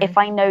said, like if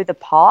I know the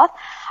path,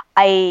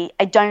 I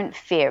don't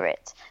fear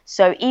it.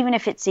 So even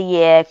if it's a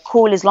year,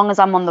 cool, as long as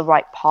I'm on the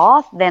right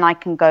path, then I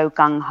can go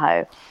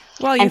gung-ho.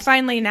 Well, you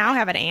finally now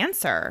have an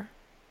answer.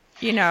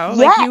 You know,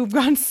 like you've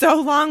gone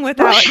so long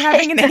without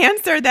having an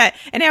answer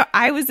and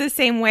I was the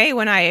same way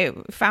when I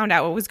found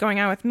out what was going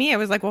on with me. I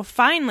was like, well,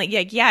 finally,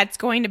 it's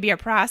going to be a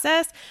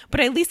process, but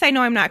at least I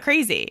know I'm not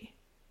crazy.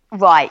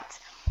 Right.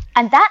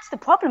 And that's the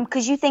problem,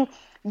 because you think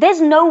there's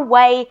no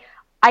way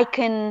I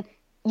can,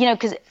 you know,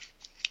 because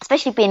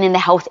especially being in the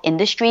health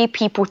industry,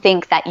 people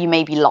think that you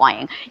may be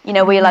lying. You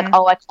know, where you're like,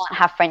 oh, I can't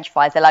have French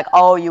fries. They're like,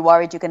 oh, you're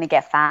worried you're going to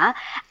get fat.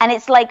 And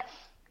it's like,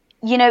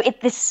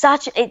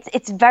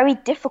 it's very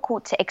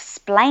difficult to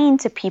explain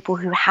to people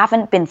who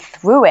haven't been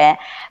through it,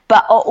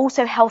 but are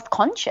also health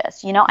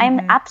conscious.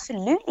 I'm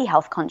absolutely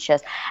health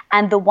conscious.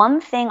 And the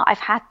one thing I've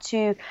had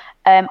to,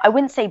 I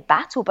wouldn't say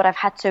battle, but I've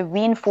had to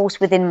reinforce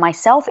within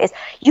myself is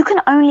you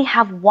can only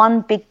have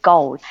one big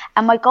goal.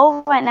 And my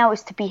goal right now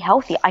is to be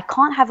healthy. I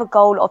can't have a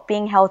goal of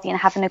being healthy and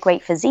having a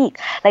great physique.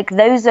 Like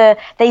those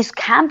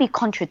can be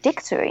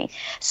contradictory.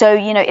 So,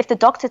 if the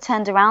doctor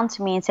turned around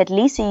to me and said,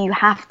 Lisa, you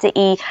have to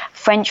eat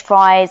French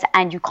fries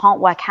and you can't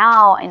work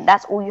out and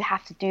that's all you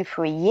have to do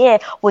for a year.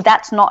 Well,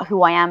 that's not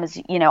who I am.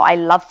 I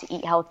love to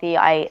eat healthy.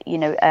 I,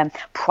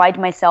 pride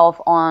myself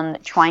on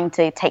trying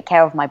to take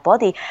care of my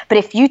body. But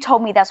if you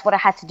told me that's what I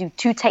had to do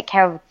to take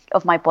care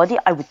of my body,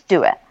 I would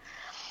do it.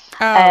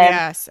 Oh,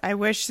 yes. I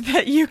wish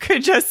that you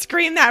could just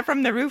scream that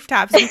from the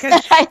rooftops,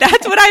 because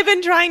that's what I've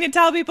been trying to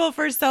tell people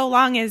for so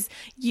long is,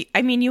 you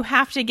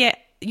have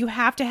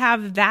to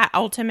have that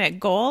ultimate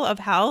goal of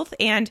health.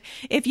 And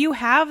if you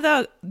have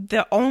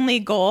the only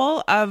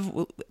goal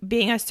of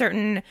being a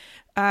certain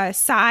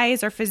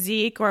size or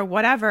physique or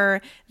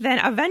whatever,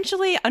 then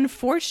eventually,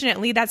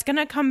 unfortunately, that's going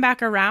to come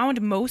back around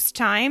most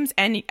times.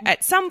 And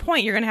at some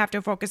point, you're going to have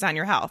to focus on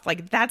your health.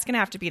 Like that's going to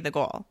have to be the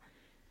goal.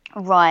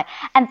 Right.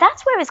 And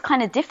that's where it's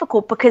kind of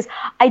difficult, because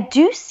I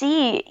do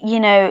see,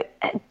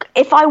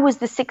 if I was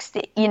the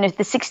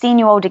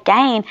 16-year-old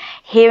again,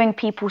 hearing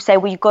people say,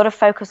 well, you've got to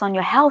focus on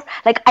your health.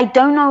 Like, I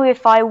don't know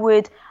if I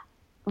would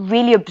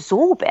really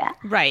absorb it.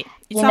 Right.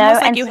 It's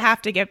almost like you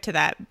have to get to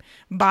that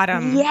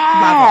bottom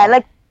level.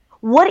 Like,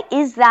 what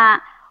is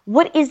that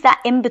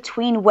in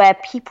between where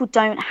people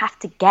don't have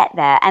to get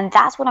there? And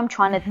that's what I'm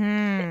trying to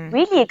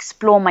really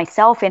explore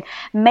myself in.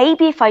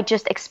 Maybe if I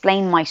just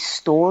explain my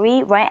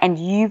story, right, and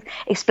you've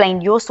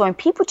explained your story, and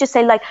people just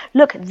say, like,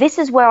 look, this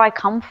is where I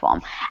come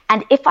from.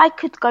 And if I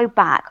could go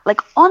back,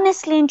 like,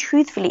 honestly and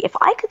truthfully, if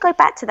I could go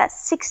back to that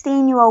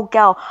 16-year-old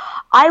girl,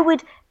 I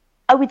would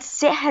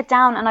sit her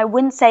down and I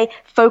wouldn't say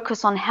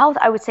focus on health.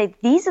 I would say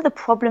these are the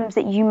problems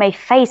that you may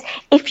face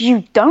if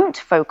you don't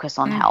focus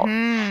on health,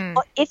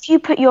 or if you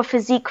put your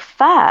physique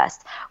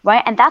first,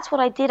 right? And that's what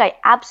I did. I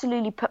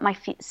absolutely put my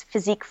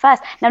physique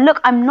first. Now,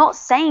 look, I'm not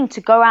saying to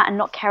go out and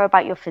not care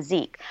about your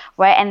physique,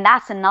 right? And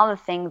that's another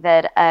thing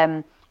that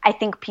I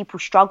think people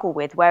struggle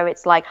with, where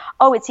it's like,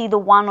 oh, it's either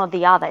one or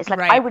the other. It's like,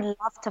 right. I would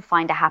love to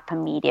find a happy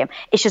medium.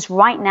 It's just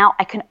right now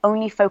I can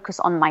only focus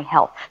on my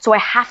health. So I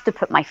have to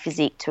put my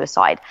physique to a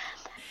side.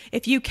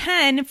 If you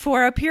can,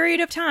 for a period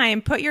of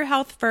time, put your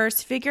health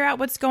first, figure out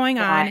what's going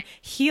on,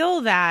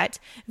 heal that,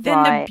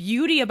 then the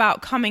beauty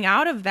about coming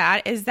out of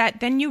that is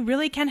that then you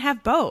really can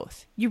have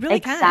both. You really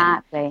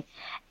can.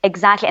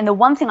 Exactly. And the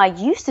one thing I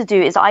used to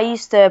do is I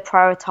used to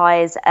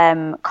prioritize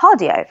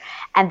cardio.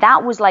 And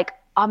that was like,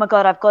 oh my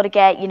God, I've got to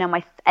get,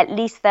 my at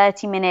least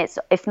 30 minutes,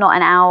 if not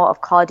an hour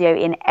of cardio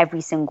in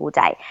every single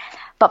day.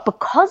 But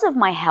because of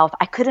my health,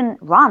 I couldn't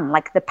run.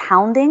 Like the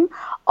pounding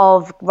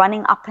of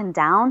running up and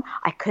down,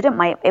 I couldn't.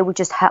 It would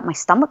just hurt my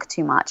stomach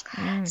too much.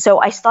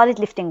 So I started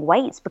lifting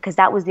weights, because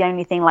that was the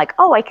only thing, like,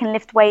 oh, I can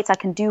lift weights, I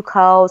can do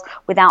curls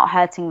without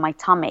hurting my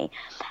tummy.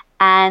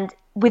 And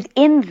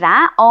within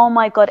that, oh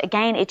my God,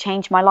 again, it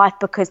changed my life,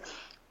 because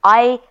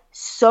I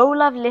so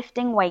love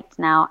lifting weights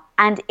now,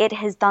 and it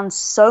has done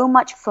so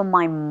much for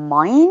my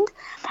mind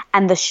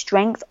and the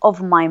strength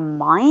of my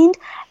mind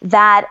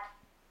that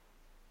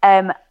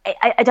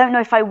I don't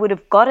know if I would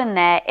have gotten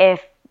there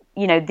if,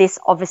 this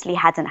obviously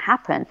hadn't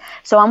happened.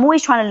 So I'm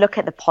always trying to look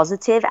at the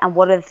positive and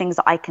what are the things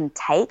that I can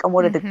take and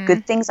what are the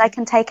good things I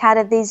can take out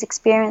of these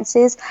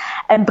experiences.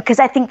 Because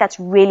I think that's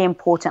really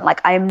important. Like,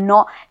 I am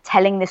not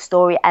telling this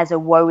story as a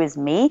woe is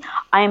me.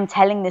 I am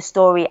telling this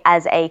story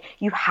as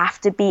you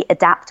have to be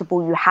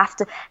adaptable. You have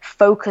to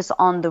focus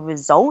on the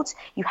results.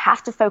 You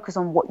have to focus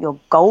on what your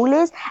goal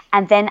is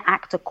and then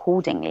act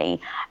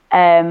accordingly.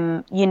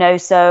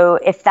 So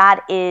if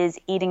that is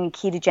eating a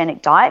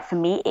ketogenic diet, for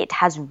me, it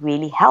has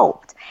really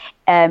helped.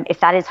 If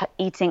that is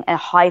eating a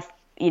high,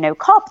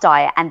 carb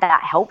diet and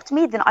that helped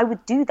me, then I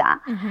would do that.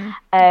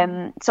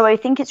 So I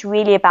think it's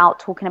really about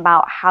talking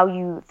about how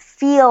you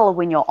feel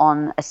when you're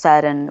on a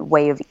certain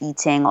way of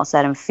eating or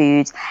certain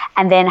foods,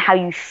 and then how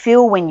you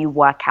feel when you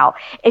work out.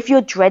 If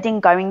you're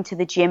dreading going to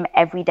the gym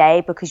every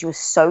day because you're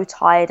so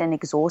tired and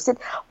exhausted,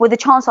 well, the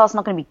chances are it's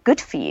not going to be good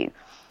for you.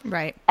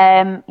 Right.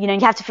 You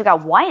have to figure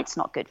out why it's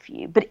not good for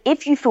you. But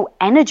if you feel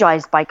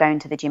energized by going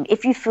to the gym,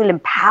 if you feel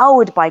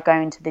empowered by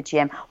going to the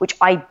gym, which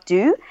I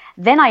do,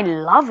 then I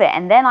love it.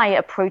 And then I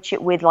approach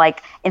it with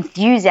like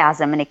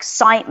enthusiasm and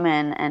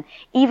excitement. And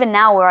even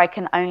now where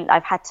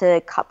I've had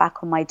to cut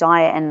back on my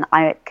diet and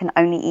I can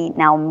only eat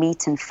now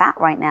meat and fat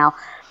right now.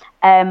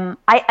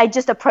 I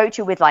just approach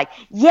it with like,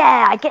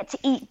 yeah, I get to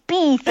eat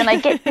beef and I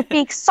get to be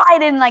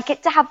excited and I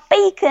get to have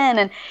bacon.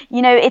 And,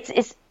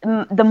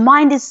 the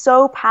mind is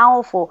so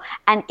powerful.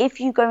 And if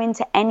you go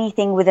into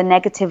anything with a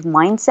negative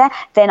mindset,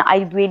 then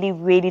I really,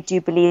 really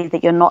do believe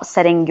that you're not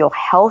setting your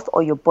health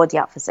or your body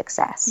up for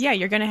success. Yeah,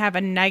 you're going to have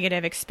a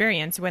negative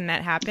experience when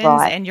that happens,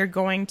 Right. and it's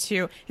going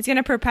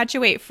to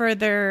perpetuate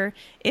further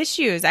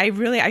issues.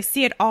 I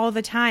see it all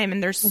the time,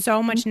 and there's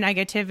so much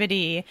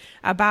negativity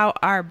about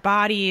our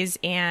bodies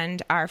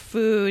and our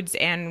foods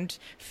and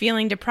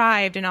feeling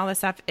deprived and all this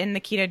stuff in the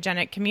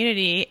ketogenic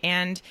community.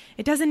 And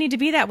it doesn't need to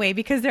be that way,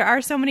 because there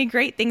are so many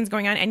great things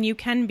going on, and you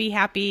can be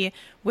happy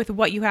with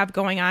what you have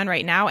going on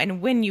right now.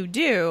 And when you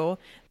do,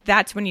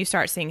 that's when you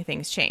start seeing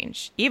things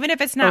change. Even if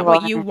it's not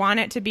what you want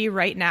it to be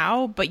right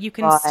now, but you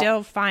can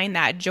still find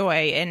that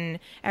joy in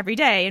every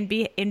day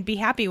and be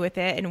happy with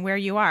it and where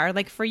you are.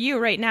 Like for you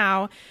right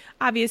now,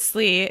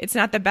 obviously it's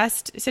not the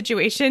best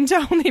situation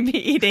to only be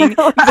eating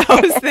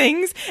those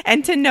things,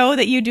 and to know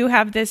that you do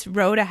have this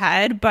road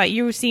ahead, but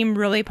you seem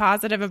really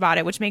positive about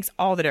it, which makes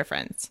all the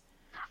difference.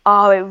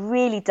 Oh, it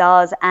really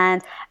does.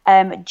 And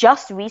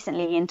just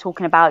recently, in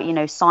talking about,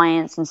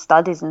 science and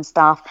studies and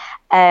stuff,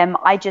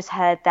 I just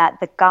heard that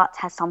the gut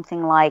has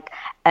something like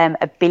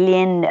a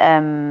billion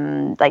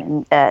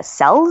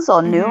cells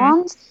or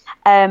neurons.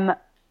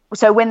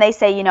 So when they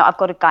say, I've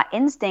got a gut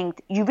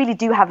instinct, you really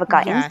do have a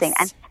gut instinct.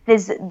 And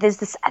there's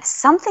this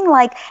something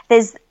like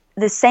there's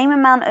the same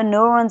amount of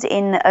neurons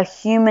in a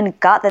human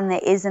gut than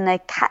there is in a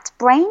cat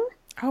brain.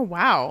 Oh,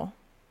 wow.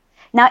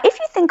 Now, if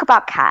you think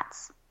about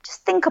cats,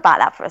 just think about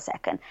that for a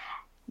second.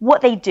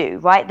 What they do,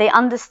 right? They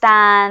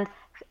understand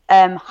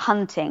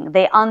hunting.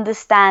 They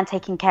understand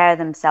taking care of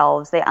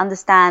themselves. They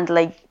understand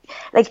the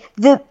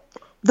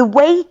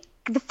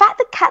fact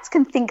that cats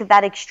can think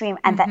that extreme,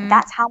 and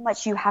that's how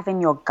much you have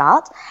in your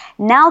gut.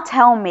 Now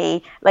tell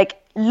me,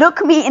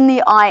 look me in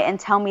the eye and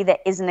tell me there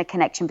isn't a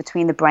connection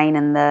between the brain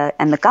and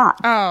the gut.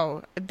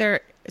 Oh,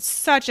 there's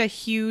such a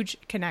huge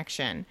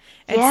connection.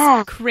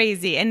 It's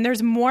crazy. And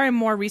there's more and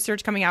more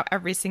research coming out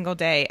every single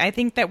day. I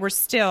think that we're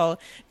still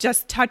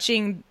just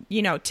touching,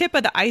 tip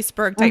of the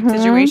iceberg type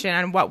situation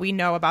on what we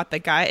know about the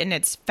gut. And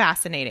it's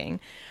fascinating.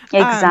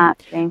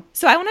 Exactly.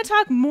 So I want to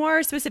talk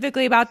more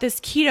specifically about this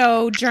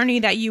keto journey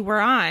that you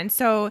were on.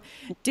 So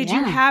did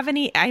you have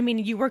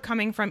you were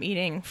coming from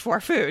eating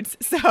 4 foods.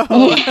 So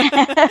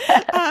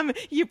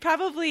you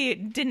probably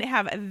didn't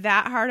have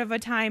that hard of a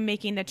time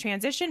making the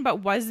transition, but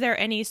was there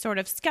any sort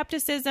of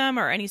skepticism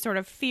or any sort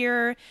of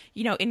fear,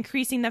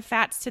 increasing the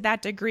fats to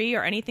that degree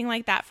or anything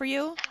like that for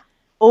you?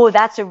 Oh,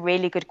 that's a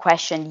really good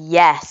question.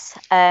 Yes.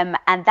 And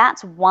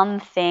that's one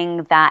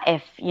thing that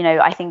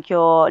I think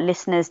your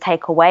listeners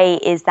take away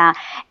is that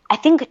I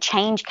think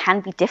change can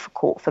be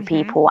difficult for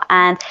people.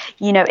 And,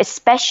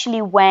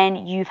 especially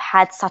when you've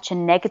had such a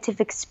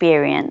negative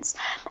experience,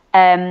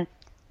 when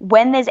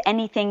there's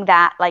anything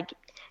that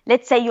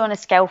let's say you're on a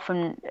scale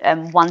from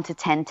 1 to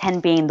 10, 10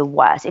 being the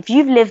worst. If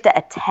you've lived at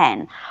a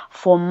 10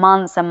 for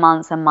months and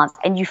months and months,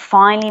 and you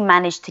finally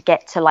managed to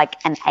get to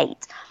an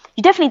 8,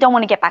 you definitely don't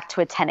want to get back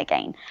to a 10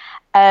 again.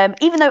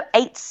 Even though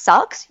 8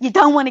 sucks, you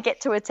don't want to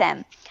get to a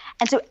 10.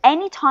 And so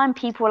anytime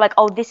people are like,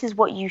 oh, this is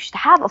what you should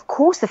have, of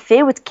course the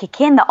fear would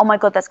kick in that, oh my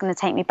God, that's going to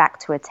take me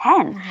back to a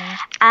 10.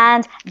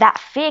 And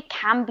that fear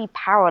can be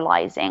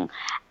paralyzing.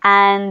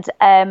 And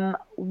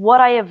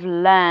what I have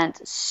learned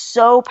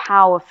so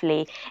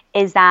powerfully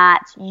is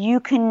that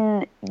you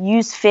can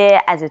use fear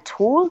as a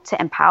tool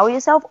to empower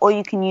yourself, or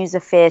you can use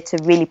the fear to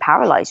really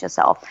paralyze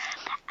yourself.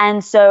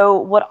 And so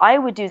what I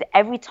would do is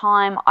every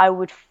time I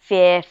would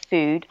fear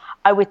food,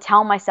 I would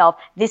tell myself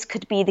this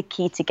could be the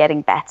key to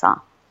getting better.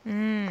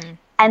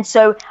 And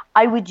so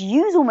I would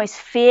use almost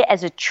fear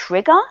as a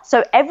trigger.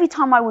 So every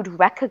time I would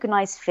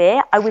recognize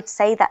fear, I would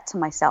say that to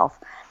myself.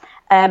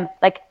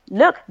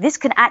 Look, this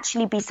can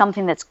actually be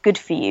something that's good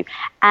for you.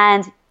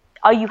 And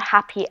are you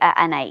happy at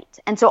an 8?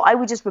 And so I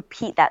would just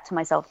repeat that to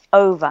myself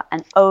over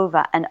and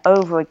over and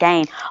over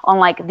again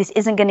on this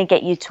isn't going to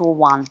get you to a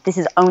 1. This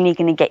is only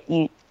going to get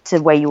you to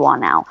where you are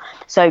now.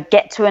 So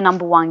get to a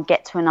number 1,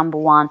 get to a number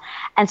 1.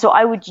 And so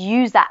I would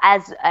use that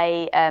as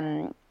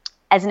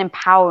an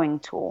empowering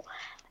tool.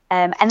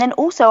 And then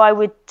also I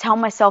would tell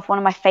myself one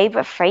of my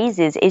favorite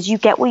phrases is you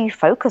get what you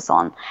focus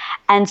on.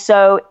 And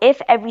so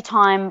if every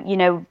time,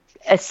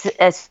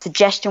 a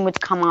suggestion would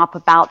come up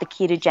about the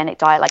ketogenic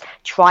diet,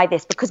 try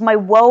this, because my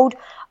world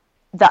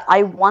that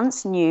I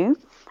once knew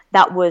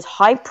that was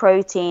high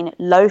protein,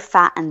 low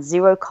fat and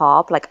 0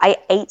 carb, I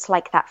ate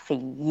like that for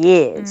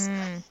years.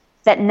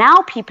 That now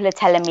people are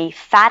telling me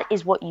fat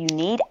is what you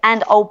need.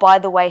 And oh, by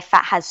the way,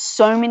 fat has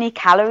so many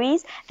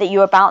calories that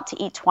you're about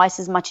to eat twice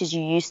as much as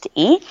you used to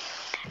eat.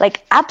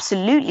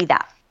 Absolutely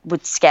that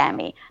would scare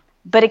me.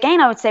 But again,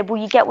 I would say, well,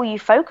 you get what you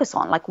focus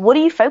on. What are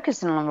you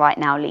focusing on right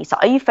now, Lisa?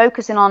 Are you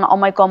focusing on, oh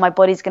my God, my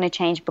body's going to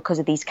change because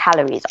of these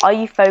calories? Are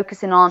you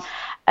focusing on,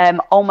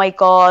 oh my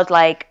God,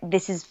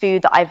 this is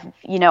food that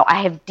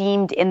I have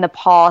deemed in the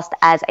past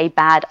as a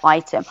bad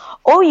item?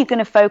 Or are you going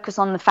to focus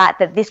on the fact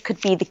that this could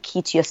be the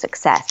key to your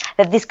success,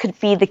 that this could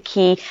be the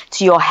key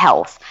to your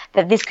health,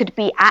 that this could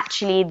be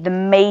actually the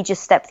major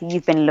step that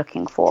you've been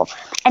looking for?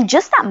 And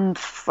just that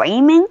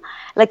framing,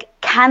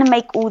 can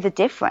make all the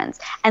difference.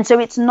 And so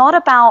it's not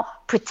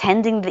about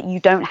pretending that you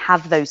don't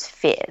have those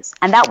fears.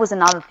 And that was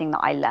another thing that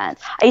I learned.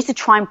 I used to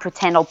try and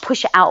pretend or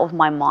push it out of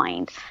my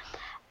mind,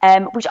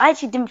 which I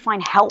actually didn't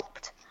find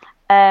helped.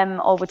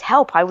 Or would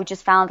help. I would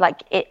just found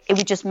like it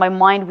would just, my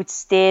mind would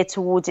steer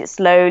towards it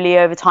slowly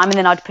over time, and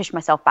then I'd push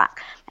myself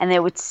back, and then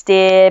it would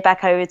steer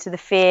back over to the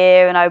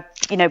fear, and I,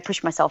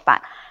 push myself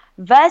back.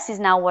 Versus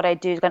now what I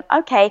do is going,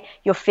 okay,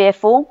 you're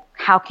fearful.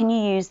 How can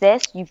you use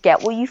this? You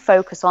get what you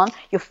focus on.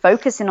 You're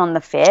focusing on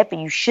the fear, but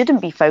you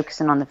shouldn't be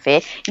focusing on the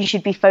fear. You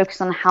should be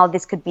focused on how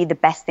this could be the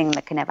best thing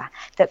that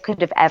could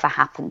have ever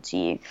happened to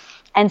you.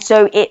 And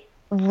so it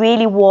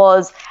really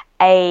was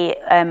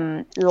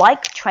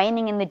like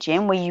training in the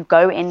gym, where you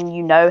go in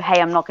and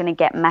hey, I'm not going to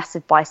get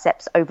massive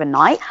biceps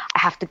overnight. I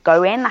have to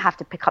go in, I have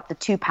to pick up the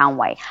 2-pound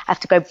weight. I have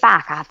to go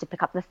back, I have to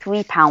pick up the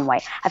 3-pound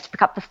weight. I have to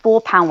pick up the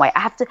 4-pound weight. I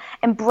have to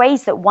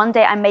embrace that one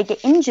day I may get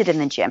injured in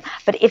the gym,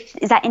 but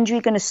is that injury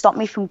going to stop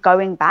me from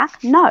going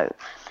back? No.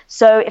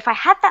 So if I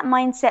had that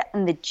mindset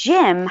in the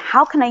gym,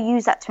 how can I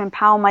use that to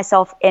empower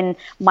myself in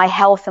my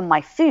health and my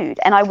food?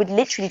 And I would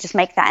literally just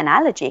make that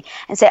analogy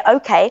and say,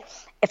 okay,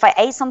 if I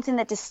ate something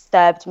that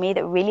disturbed me,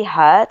 that really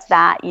hurt,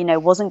 that,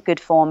 wasn't good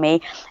for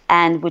me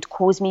and would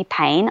cause me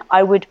pain,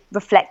 I would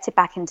reflect it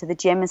back into the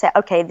gym and say,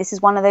 okay, this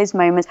is one of those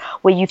moments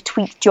where you've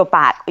tweaked your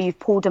back, or you've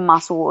pulled a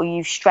muscle, or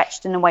you've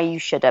stretched in a way you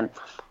shouldn't.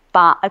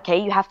 But,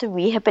 okay, you have to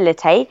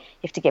rehabilitate,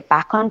 you have to get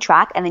back on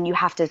track, and then you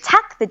have to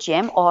attack the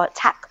gym, or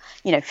attack,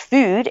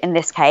 food in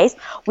this case,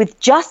 with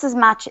just as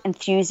much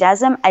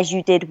enthusiasm as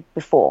you did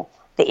before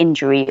the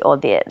injury or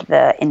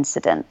the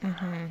incident.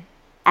 Mm-hmm.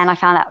 And I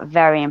found that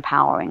very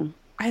empowering.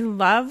 I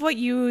love what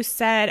you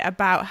said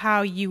about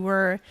how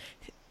you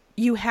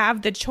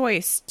have the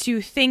choice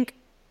to think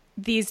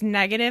these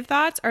negative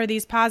thoughts or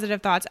these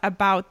positive thoughts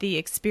about the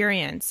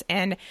experience.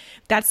 And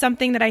that's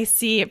something that I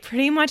see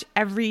pretty much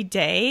every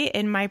day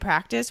in my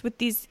practice with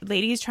these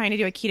ladies trying to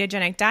do a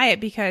ketogenic diet,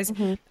 because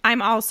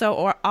I'm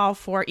also all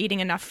for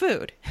eating enough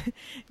food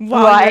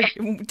while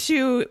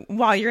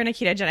you're in a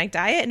ketogenic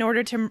diet in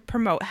order to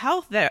promote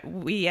health that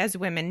we as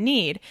women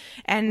need.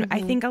 And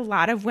I think a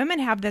lot of women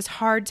have this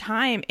hard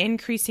time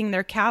increasing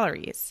their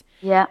calories.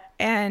 Yeah.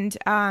 And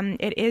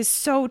it is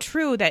so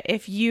true that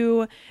if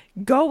you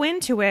go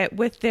into it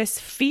with this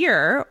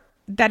fear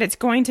that it's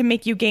going to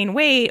make you gain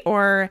weight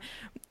or,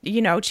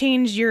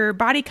 change your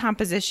body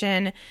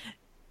composition,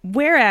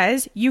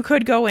 whereas you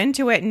could go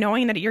into it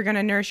knowing that you're going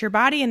to nourish your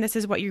body and this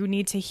is what you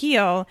need to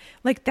heal,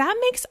 like that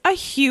makes a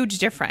huge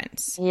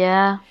difference.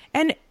 Yeah.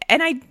 And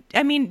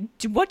I mean,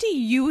 what do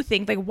you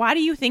think? Like, why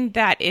do you think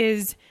that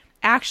is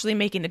actually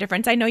making the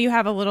difference? I know you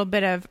have a little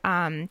bit of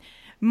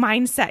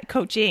mindset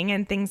coaching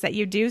and things that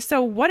you do.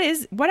 So what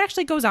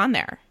actually goes on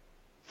there?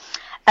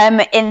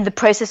 In the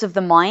process of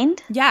the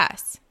mind?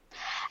 Yes.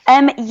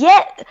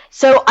 Yeah.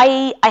 So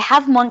I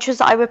have mantras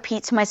that I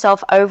repeat to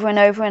myself over and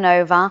over and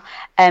over.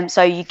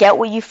 So you get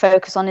what you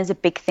focus on is a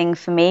big thing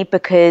for me,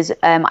 because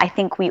I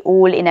think we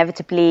all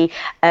inevitably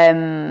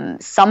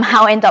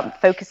somehow end up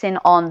focusing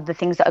on the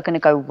things that are going to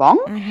go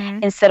wrong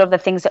instead of the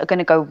things that are going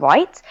to go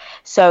right.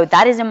 So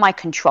that is in my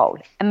control.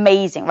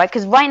 Amazing, right?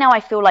 Because right now I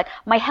feel like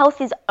my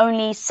health is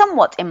only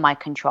somewhat in my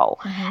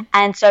control.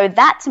 And so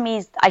that to me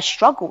is I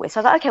struggle with. So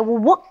I thought, okay, well,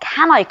 what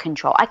can I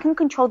control? I can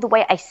control the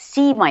way I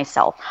see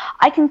myself.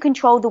 I can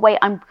control the way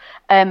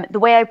the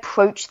way I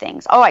approach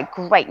things. All right,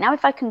 great. Now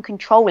if I can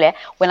control it,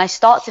 when I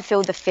start to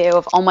feel the fear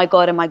of, oh my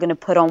God, am I going to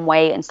put on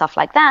weight and stuff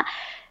like that,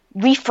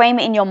 reframe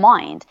it in your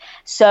mind.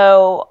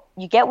 So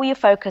you get what you're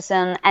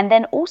focusing. And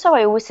then also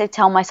I always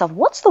tell myself,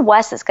 what's the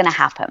worst that's going to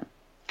happen?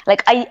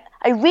 Like I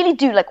really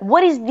do. Like,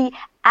 what is the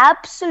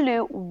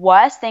absolute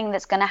worst thing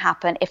that's going to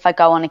happen if I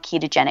go on a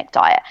ketogenic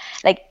diet?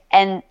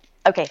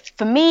 Okay,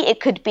 for me, it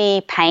could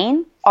be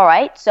pain. All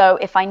right. So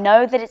if I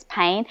know that it's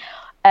pain,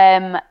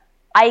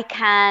 I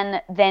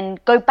can then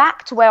go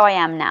back to where I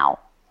am now,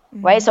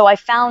 right? So I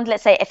found,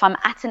 let's say, if I'm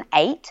at an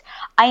 8,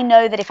 I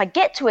know that if I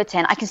get to a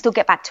 10, I can still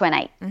get back to an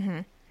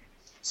 8.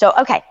 So,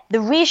 okay,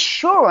 the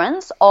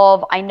reassurance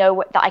of I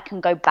know that I can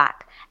go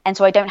back, and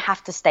so I don't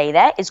have to stay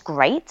there is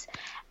great.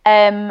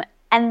 And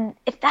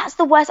if that's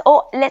the worst,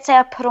 or let's say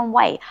I put on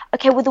weight.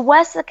 Okay, well, the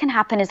worst that can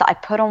happen is that I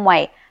put on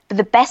weight. But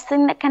the best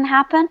thing that can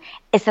happen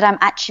is that I'm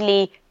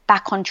actually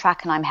back on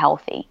track and I'm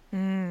healthy.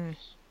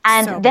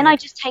 And so then I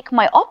just take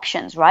my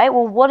options, right?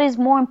 Well, what is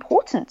more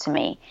important to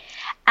me?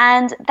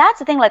 And that's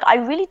the thing, like I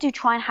really do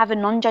try and have a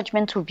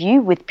non-judgmental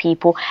view with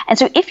people. And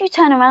so if you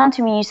turn around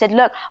to me and you said,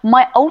 look,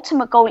 my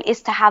ultimate goal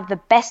is to have the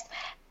best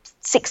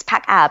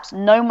 6-pack abs,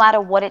 no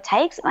matter what it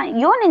takes. Like,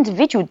 you're an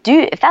individual,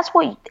 dude. If that's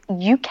what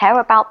you care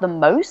about the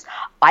most,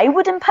 I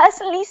wouldn't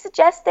personally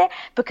suggest it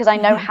because I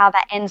know how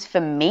that ends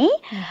for me.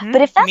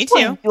 But if that's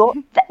what you're,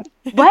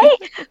 right?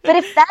 But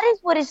if that is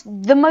what is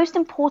the most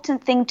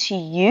important thing to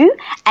you,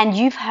 and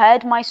you've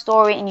heard my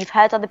story and you've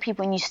heard other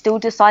people, and you still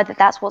decide that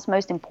that's what's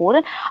most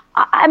important,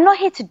 I'm not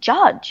here to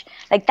judge.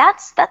 Like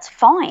that's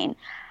fine.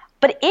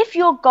 But if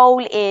your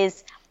goal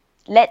is,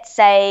 let's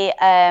say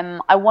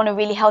I want a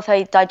really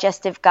healthy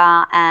digestive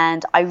gut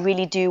and I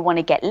really do want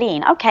to get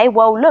lean. Okay,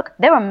 well, look,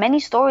 there are many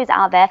stories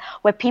out there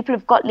where people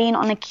have got lean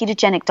on a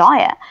ketogenic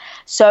diet.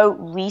 So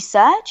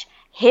research,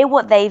 hear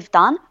what they've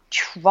done,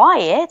 try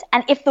it.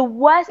 And if the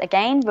worst,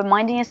 again,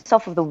 reminding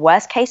yourself of the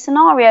worst case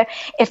scenario,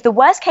 if the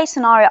worst case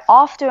scenario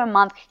after a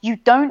month, you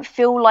don't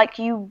feel like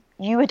you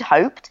had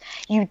hoped,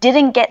 you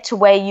didn't get to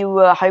where you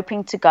were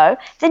hoping to go,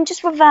 then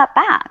just revert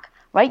back,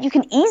 right? You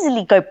can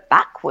easily go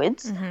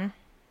backwards. Mm-hmm.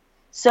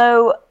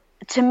 So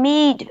to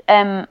me,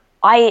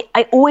 I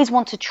always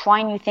want to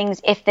try new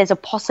things if there's a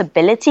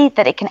possibility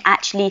that it can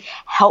actually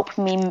help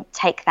me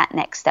take that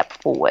next step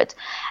forward.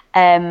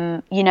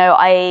 I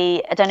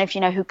don't know if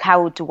you know who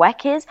Carol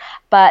Dweck is,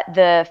 but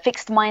the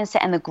fixed mindset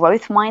and the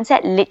growth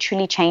mindset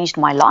literally changed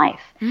my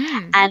life.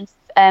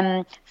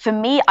 And for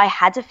me, I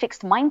had a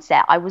fixed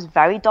mindset. I was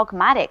very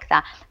dogmatic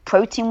that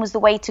protein was the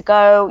way to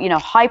go,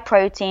 high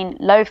protein,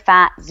 low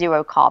fat,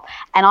 zero carb.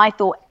 And I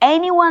thought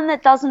anyone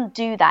that doesn't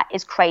do that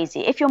is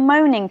crazy. If you're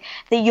moaning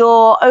that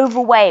you're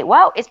overweight,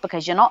 well, it's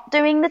because you're not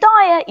doing the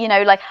diet.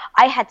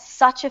 I had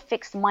such a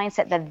fixed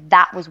mindset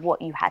that was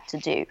what you had to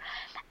do.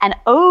 And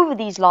over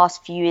these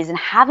last few years and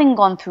having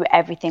gone through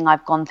everything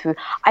I've gone through,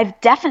 I've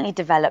definitely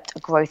developed a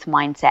growth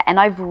mindset. And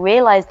I've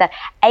realized that,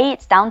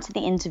 it's down to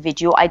the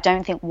individual. I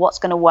don't think what's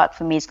going to work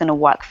for me is going to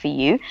work for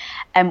you.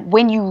 And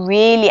when you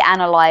really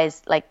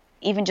analyze,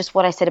 even just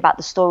what I said about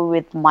the story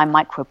with my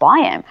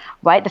microbiome,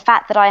 right? The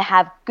fact that I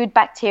have good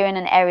bacteria in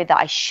an area that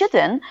I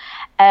shouldn't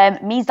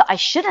means that I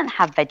shouldn't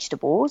have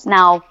vegetables.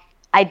 Now,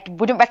 I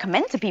wouldn't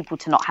recommend to people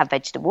to not have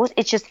vegetables.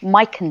 It's just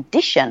my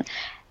condition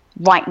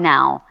right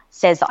now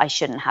says that I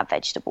shouldn't have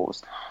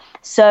vegetables.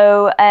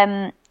 So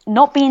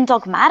not being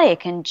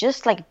dogmatic and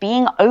just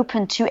being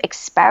open to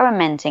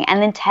experimenting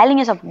and then telling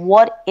yourself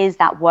what is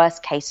that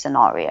worst case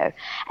scenario.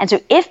 And so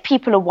if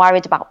people are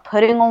worried about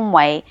putting on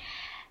weight,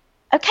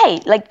 okay,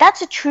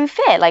 that's a true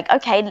fear.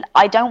 Okay,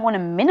 I don't want to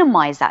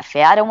minimize that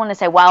fear. I don't want to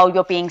say, well,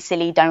 you're being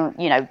silly. Don't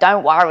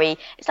worry.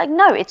 It's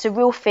no, it's a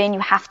real fear and you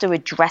have to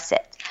address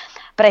it.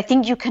 But I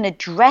think you can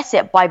address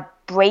it by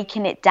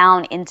breaking it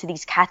down into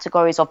these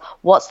categories of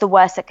what's the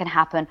worst that can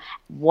happen,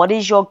 what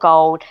is your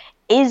goal,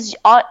 is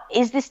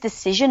this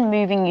decision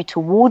moving you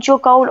towards your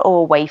goal or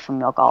away from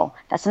your goal?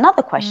 That's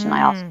another question I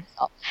ask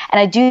myself.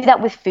 And I do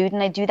that with food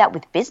and I do that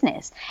with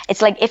business.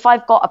 It's if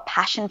I've got a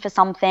passion for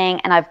something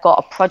and I've got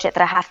a project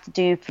that I have to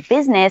do for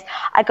business,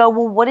 I go,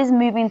 well, what is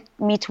moving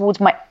me towards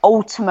my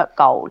ultimate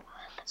goal?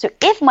 So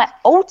if my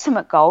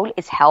ultimate goal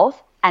is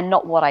health, and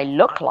not what I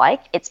look like,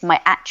 it's my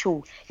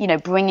actual,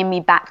 bringing me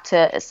back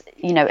to,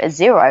 a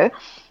zero,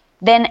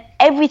 then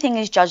everything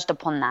is judged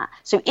upon that.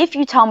 So if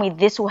you tell me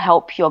this will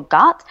help your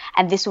gut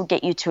and this will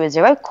get you to a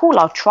zero, cool,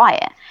 I'll try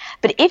it.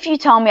 But if you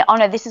tell me, oh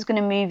no, this is going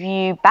to move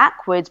you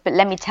backwards, but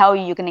let me tell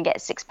you, you're going to get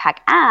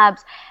 6-pack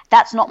abs,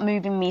 that's not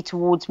moving me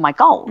towards my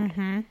goal.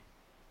 Mm-hmm.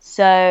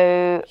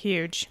 So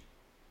huge.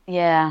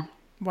 Yeah.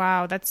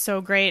 Wow, that's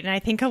so great. And I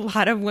think a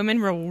lot of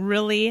women will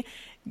really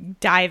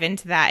dive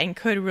into that and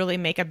could really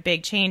make a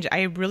big change.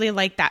 I really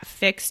like that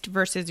fixed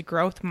versus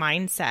growth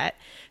mindset.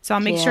 So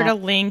I'll make sure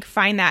to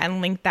find that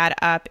and link that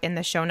up in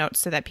the show notes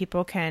so that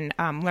people can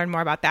learn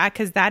more about that,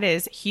 because that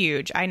is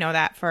huge. I know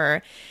that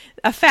for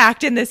a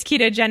fact in this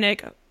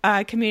ketogenic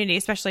community,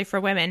 especially for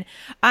women.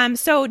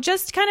 So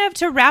just kind of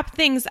to wrap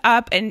things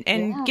up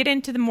and get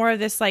into the more of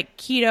this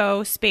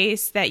keto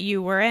space that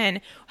you were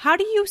in, how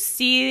do you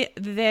see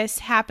this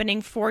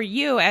happening for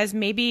you as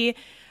maybe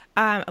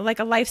a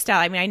lifestyle?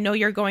 I mean, I know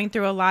you're going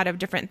through a lot of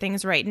different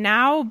things right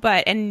now,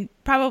 and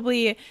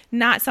probably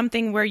not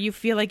something where you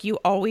feel like you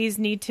always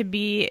need to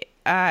be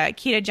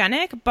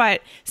ketogenic,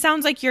 but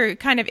sounds like you're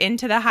kind of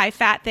into the high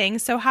fat thing.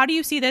 So how do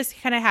you see this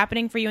kind of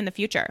happening for you in the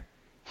future?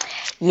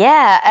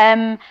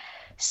 Yeah.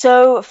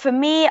 So for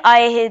me,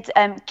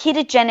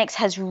 ketogenics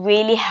has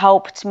really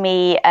helped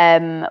me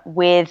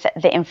with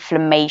the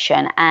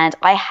inflammation, and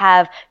I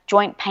have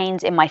joint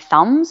pains in my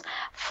thumbs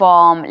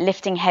from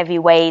lifting heavy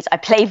weights. I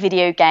play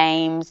video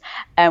games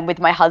with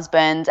my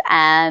husband,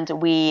 and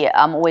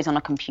I'm always on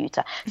a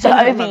computer. So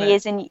over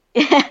years and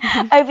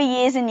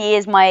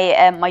years,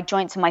 my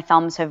joints and my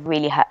thumbs have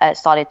really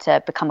started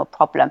to become a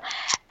problem.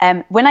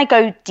 When I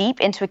go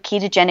deep into a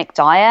ketogenic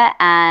diet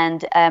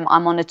and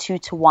I'm on a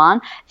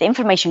 2-to-1, the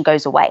inflammation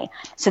goes away.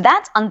 So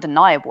that's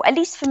undeniable, at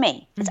least for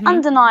me. It's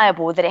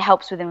undeniable that it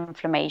helps with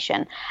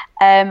inflammation.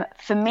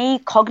 For me,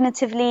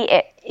 cognitively,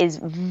 it is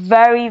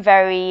very,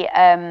 very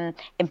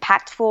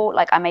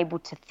impactful. I'm able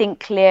to think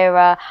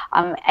clearer.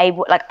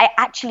 I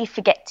actually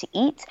forget to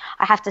eat.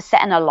 I have to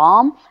set an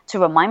alarm to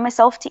remind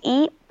myself to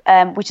eat,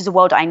 which is a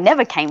world I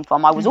never came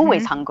from. I was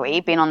always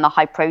hungry, being on the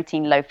high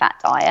protein, low fat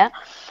diet.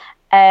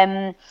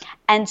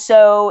 And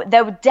so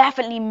there were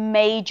definitely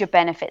major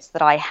benefits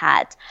that I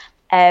had.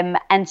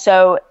 And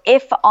so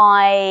if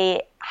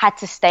I had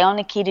to stay on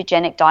a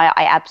ketogenic diet,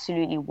 I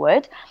absolutely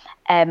would.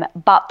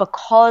 But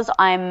because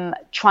I'm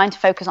trying to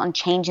focus on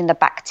changing the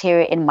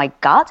bacteria in my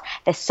gut,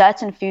 there's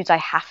certain foods I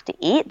have to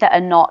eat that are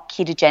not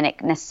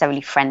ketogenic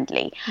necessarily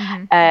friendly.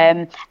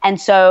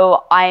 And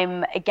so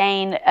I'm,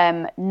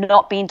 again,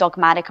 not being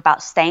dogmatic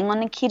about staying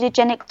on a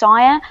ketogenic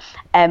diet.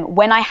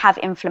 When I have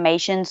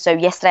inflammation, so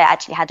yesterday I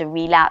actually had a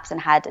relapse and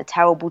had a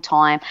terrible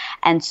time.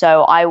 And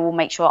so I will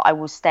make sure I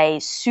will stay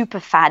super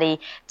fatty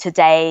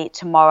today,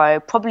 tomorrow,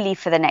 probably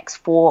for the next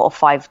 4 or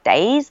 5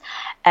 days.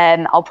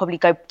 I'll probably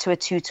go to a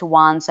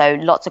 2-to-1. So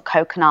lots of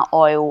coconut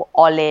oil,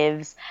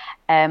 olives.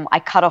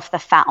 I cut off the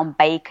fat on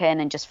bacon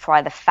and just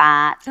fry the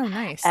fat. Oh,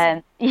 nice.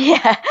 I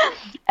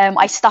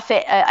stuff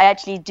it. I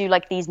actually do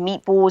like these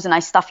meatballs, and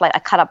I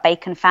cut up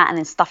bacon fat and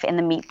then stuff it in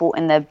the meatball,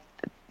 in the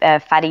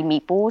fatty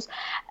meatballs,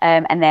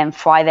 and then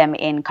fry them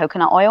in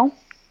coconut oil.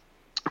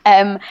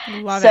 Love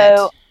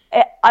it.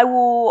 I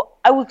will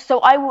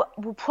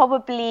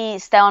probably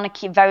stay on a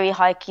very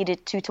high keto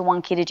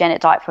 2-to-1 ketogenic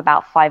diet for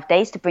about 5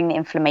 days to bring the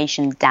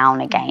inflammation down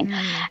again.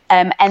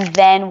 And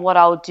then what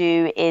I'll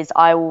do is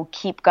I will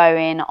keep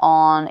going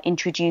on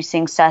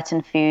introducing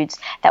certain foods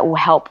that will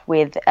help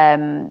with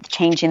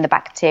changing the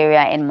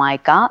bacteria in my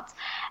gut.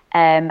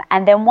 And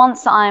then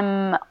once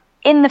I'm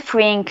in the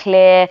free and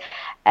clear,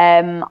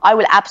 I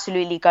will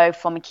absolutely go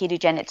from a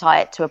ketogenic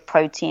diet to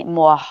a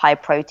more high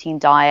protein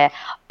diet.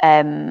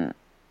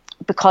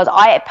 Because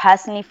I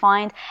personally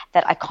find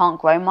that I can't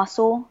grow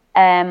muscle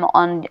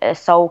on a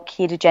sole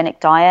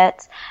ketogenic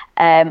diet.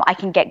 I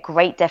can get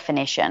great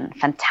definition,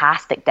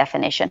 fantastic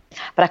definition,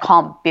 but I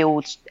can't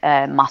build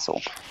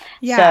muscle.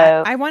 Yeah,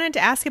 so, I wanted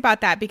to ask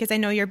about that because I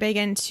know you're big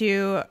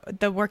into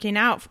the working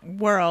out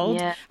world.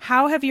 Yeah.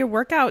 How have your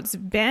workouts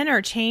been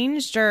or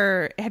changed,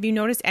 or have you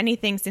noticed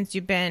anything since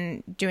you've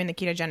been doing the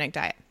ketogenic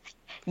diet?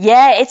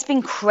 Yeah, it's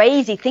been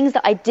crazy. Things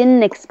that I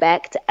didn't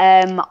expect.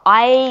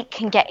 I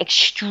can get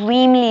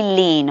extremely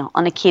lean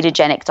on a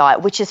ketogenic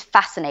diet, which is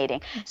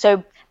fascinating.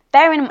 So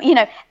bearing,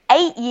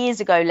 8 years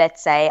ago,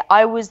 let's say,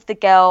 I was the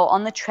girl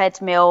on the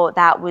treadmill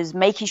that was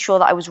making sure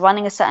that I was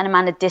running a certain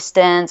amount of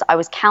distance. I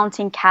was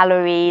counting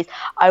calories.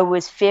 I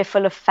was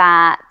fearful of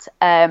fat.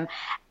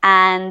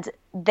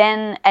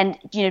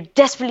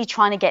 Desperately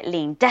trying to get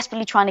lean,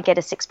 desperately trying to get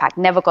a 6-pack,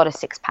 never got a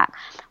 6-pack.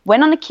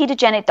 Went on a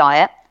ketogenic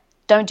diet,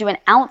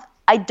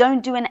 I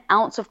don't do an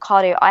ounce of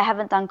cardio. I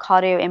haven't done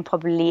cardio in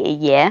probably a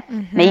year,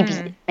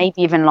 maybe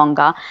even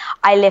longer.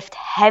 I lift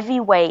heavy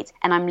weights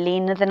and I'm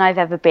leaner than I've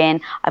ever been.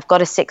 I've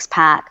got a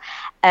 6-pack.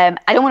 I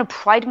don't want to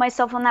pride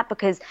myself on that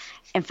because,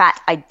 in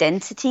fact,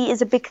 identity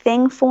is a big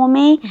thing for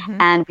me,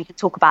 and we can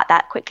talk about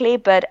that quickly.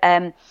 But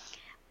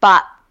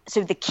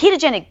so the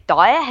ketogenic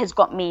diet has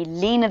got me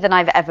leaner than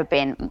I've ever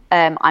been.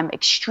 I'm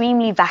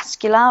extremely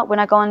vascular when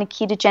I go on a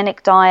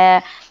ketogenic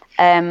diet.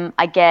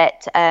 I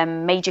get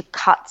major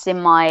cuts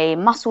in my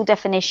muscle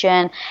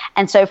definition.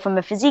 And so from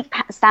a physique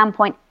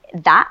standpoint,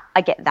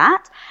 I get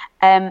that.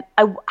 I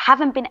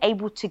haven't been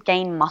able to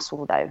gain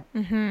muscle, though.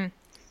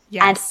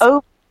 Yes.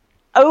 And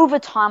over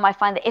time, I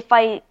find that if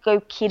I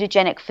go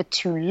ketogenic for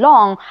too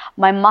long,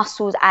 my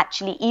muscles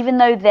actually, even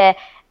though they're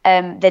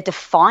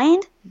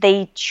defined,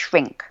 they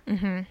shrink.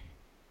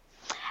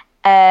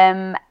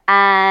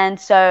 And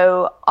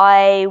so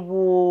I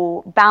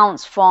will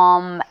bounce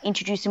from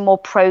introducing more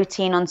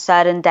protein on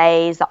certain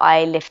days that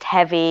I lift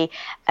heavy,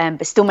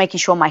 but still making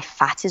sure my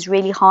fat is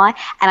really high.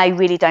 And I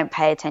really don't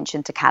pay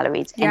attention to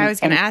calories. Yeah, I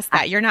was going to ask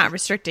that. You're not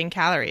restricting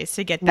calories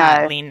to get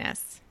that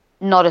leanness.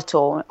 Not at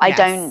all.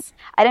 Yes.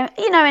 I don't,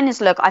 and it's,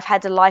 look, I've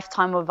had a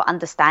lifetime of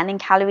understanding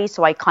calories,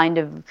 so I kind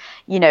of,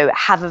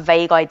 have a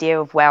vague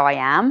idea of where I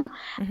am,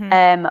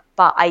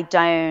 but I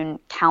don't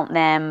count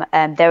them.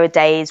 There are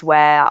days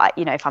where,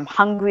 if I'm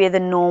hungrier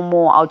than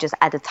normal, I'll just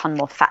add a ton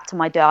more fat to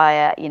my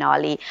diet.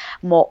 I'll eat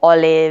more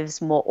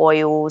olives, more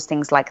oils,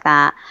 things like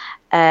that.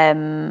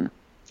 And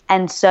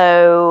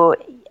so,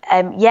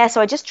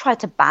 so I just try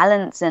to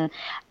balance and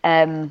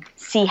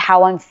see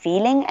how I'm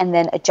feeling and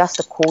then adjust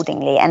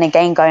accordingly. And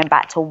again, going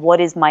back to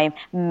what is my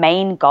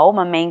main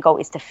goal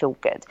is to feel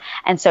good.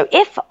 And so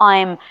if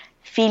I'm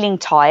feeling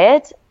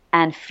tired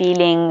and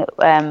feeling,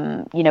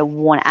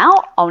 worn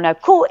out, oh no,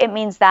 cool. It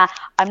means that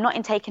I'm not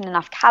intaking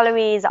enough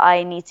calories.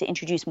 I need to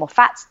introduce more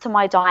fats to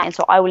my diet. And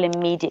so I will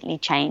immediately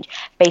change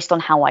based on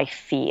how I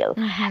feel.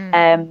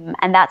 And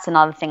that's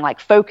another thing, like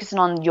focusing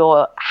on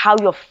how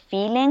you're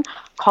feeling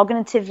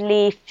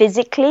cognitively,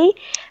 physically,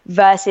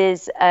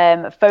 versus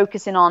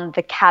focusing on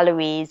the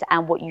calories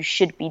and what you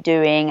should be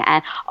doing.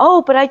 And,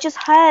 but I just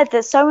heard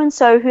that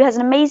so-and-so who has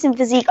an amazing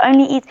physique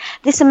only eats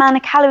this amount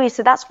of calories,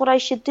 so that's what I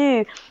should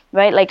do.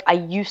 Right? Like I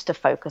used to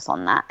focus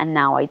on that and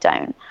now I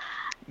don't.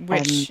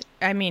 Which,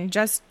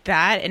 just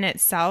that in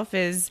itself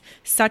is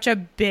such a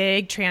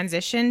big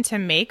transition to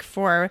make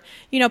for,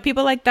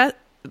 people like that,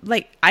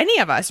 like any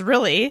of us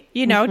really,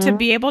 to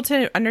be able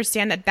to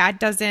understand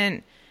that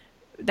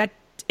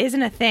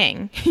isn't a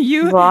thing.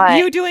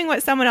 You doing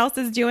what someone else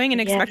is doing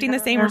and expecting the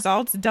same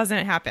results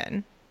doesn't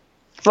happen.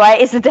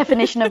 Right, it's the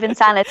definition of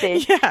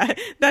insanity.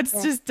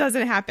 Just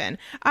doesn't happen.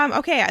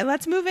 Okay,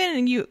 let's move in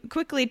and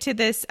quickly to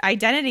this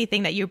identity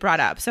thing that you brought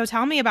up. So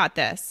tell me about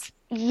this.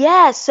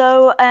 Yeah,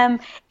 so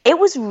it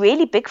was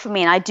really big for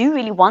me, and I do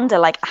really wonder,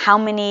 like, how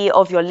many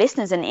of your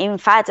listeners, and in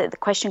fact, the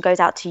question goes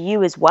out to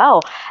you as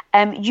well.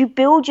 You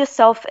build your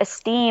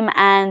self-esteem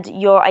and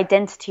your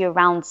identity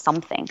around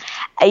something.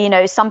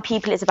 Some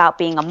people it's about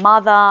being a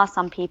mother,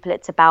 some people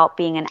it's about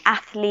being an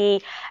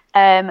athlete.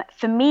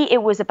 For me,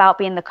 it was about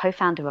being the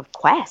co-founder of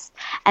Quest,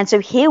 and so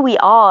here we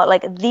are,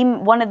 like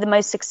one of the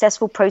most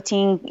successful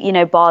protein,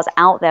 bars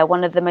out there,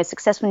 one of the most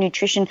successful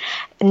nutrition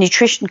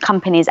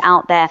companies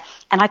out there,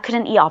 and I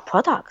couldn't eat our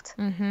product.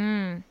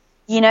 Mm-hmm.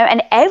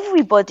 And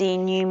everybody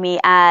knew me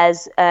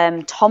as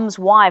Tom's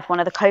wife, one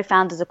of the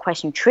co-founders of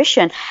Quest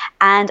Nutrition,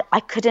 and I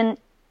couldn't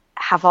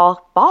have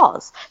our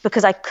bars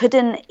because I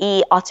couldn't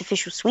eat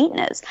artificial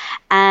sweeteners,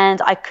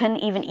 and I couldn't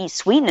even eat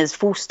sweeteners,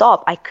 full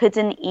stop. I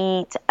couldn't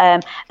eat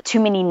too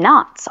many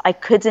nuts. I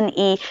couldn't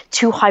eat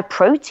too high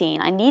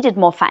protein. I needed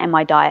more fat in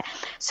my diet.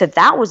 So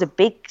that was a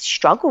big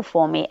struggle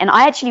for me. And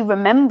I actually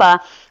remember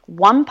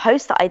one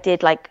post that I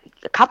did like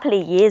a couple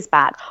of years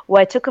back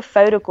where I took a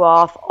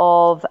photograph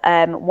of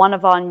one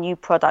of our new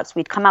products.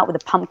 We'd come out with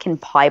a pumpkin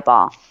pie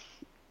bar.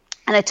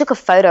 And I took a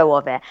photo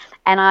of it,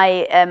 and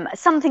I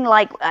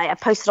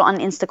posted it on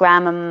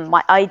Instagram, and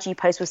my IG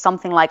post was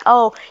something like,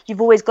 "Oh, you've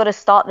always got to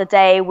start the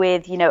day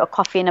with, a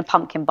coffee and a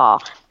pumpkin bar,"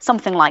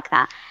 something like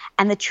that.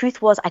 And the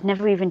truth was, I'd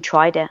never even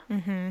tried it,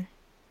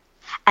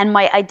 and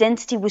my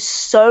identity was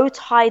so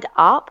tied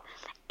up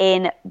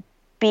in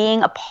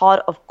being a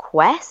part of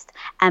Quest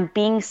and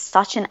being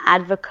such an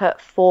advocate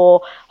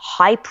for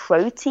high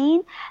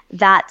protein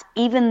that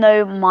even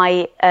though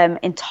my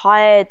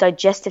entire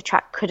digestive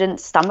tract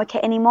couldn't stomach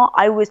it anymore,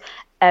 I was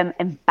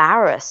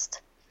embarrassed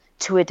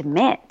to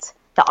admit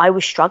that I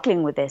was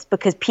struggling with this,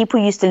 because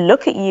people used to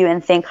look at you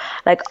and think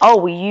like, oh,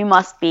 well, you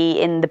must be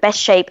in the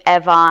best shape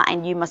ever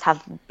and you must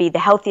be the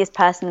healthiest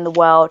person in the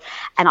world.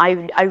 And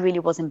I really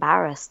was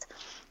embarrassed.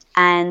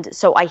 And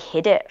so I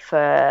hid it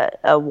for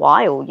a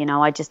while,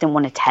 I just didn't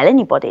want to tell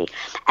anybody.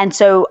 And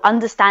so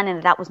understanding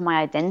that was my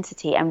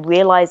identity and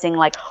realizing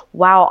like,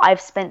 wow,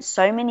 I've spent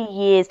so many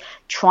years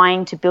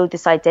trying to build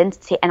this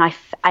identity, and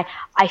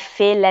I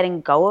fear letting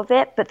go of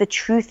it. But the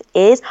truth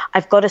is,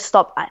 I've got to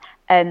stop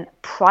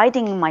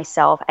priding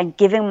myself and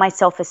giving my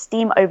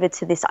self-esteem over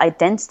to this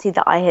identity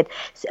that I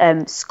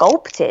had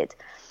sculpted,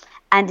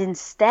 and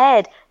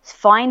instead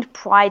find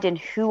pride in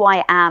who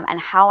I am and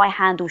how I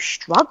handle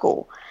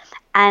struggle.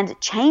 And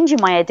changing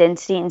my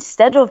identity,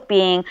 instead of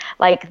being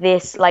like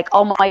this, like,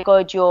 oh my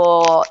God,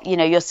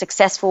 you're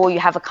successful, you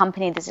have a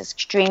company that's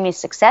extremely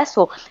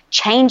successful,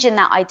 changing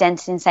that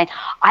identity and saying,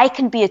 I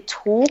can be a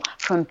tool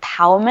for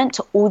empowerment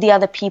to all the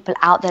other people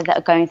out there that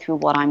are going through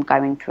what I'm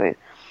going through.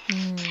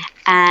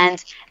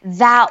 And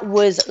that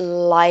was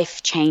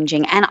life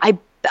changing. And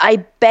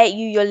I bet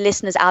you, your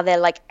listeners out there,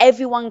 like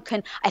everyone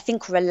can, I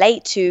think,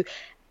 relate to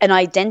an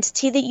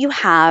identity that you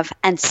have,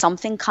 and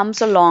something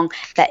comes along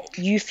that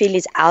you feel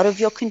is out of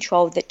your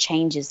control that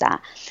changes that.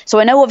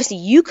 So I know obviously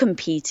you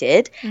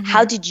competed.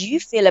 How did you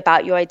feel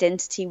about your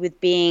identity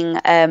with being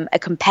a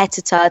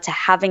competitor, to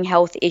having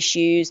health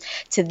issues,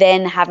 to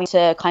then having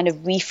to kind of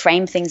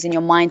reframe things in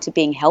your mind to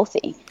being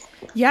healthy?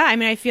 Yeah, I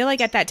mean, I feel like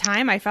at that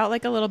time I felt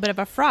like a little bit of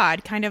a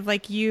fraud, kind of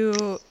like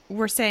you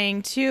were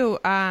saying too,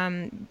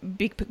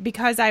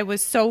 because I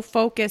was so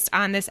focused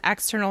on this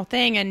external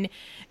thing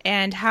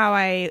and how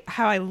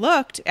I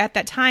looked at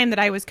that time, that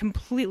I was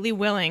completely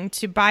willing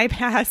to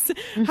bypass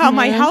how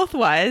my health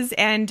was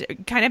and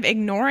kind of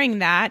ignoring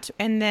that,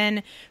 and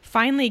then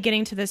finally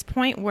getting to this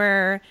point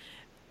where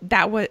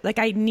that was like,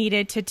 I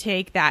needed to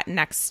take that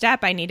next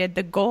step. I needed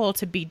the goal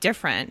to be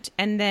different.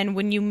 And then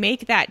when you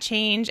make that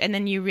change and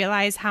then you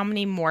realize how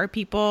many more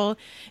people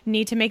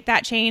need to make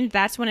that change,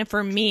 that's when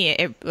for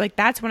me,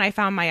 that's when I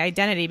found my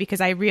identity,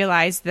 because I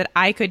realized that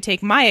I could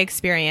take my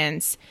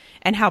experience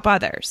and help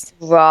others.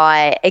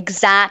 Right,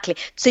 exactly.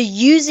 So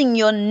using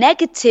your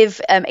negative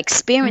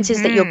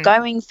experiences that you're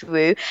going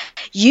through,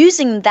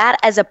 using that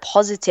as a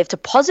positive to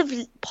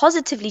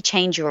positively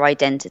change your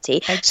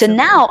identity. Absolutely. So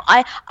now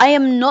I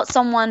am not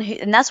someone who,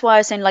 and that's why I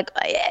was saying, like,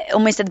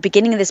 almost at the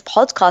beginning of this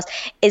podcast,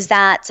 is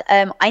that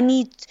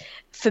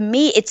for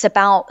me, it's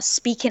about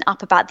speaking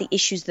up about the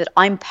issues that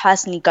I'm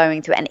personally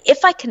going through. And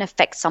if I can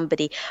affect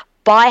somebody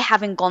by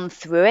having gone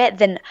through it,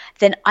 then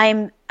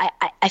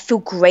I feel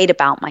great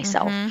about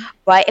myself,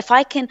 right? If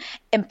I can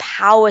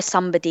empower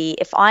somebody,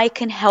 if I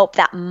can help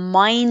that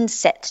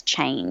mindset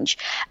change,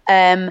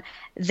 then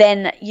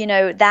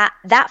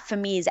that for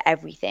me is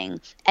everything.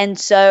 And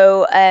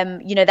so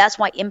that's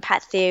why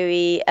Impact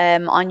Theory,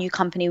 our new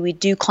company, we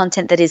do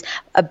content that is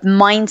a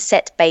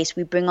mindset based.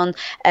 We bring on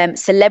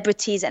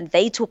celebrities, and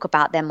they talk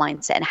about their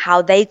mindset and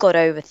how they got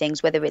over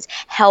things, whether it's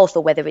health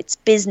or whether it's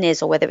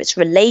business or whether it's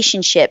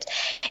relationships.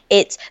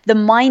 The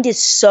mind is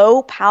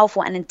so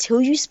powerful, and until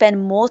you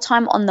spend more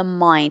time on the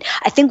mind.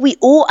 I think we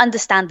all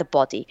understand the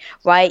body,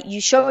 right?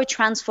 You show a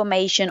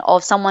transformation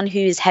of someone who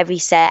is heavy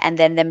set and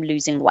then them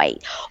losing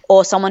weight,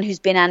 or someone who's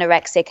been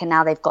anorexic and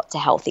now they've got to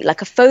healthy.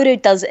 Like a photo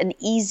does an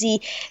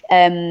easy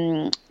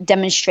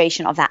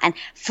demonstration of that. And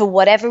for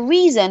whatever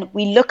reason,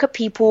 we look at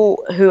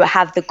people who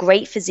have the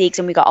great physiques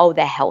and we go, oh,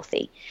 they're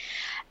healthy.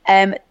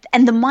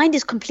 And the mind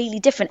is completely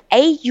different.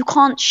 You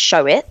can't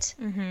show it,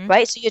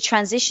 right? So your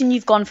transition,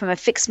 you've gone from a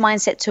fixed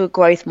mindset to a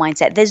growth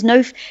mindset. There's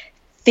no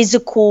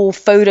physical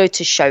photo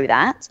to show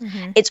that.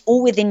 It's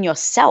all within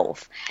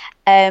yourself.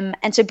 And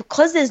so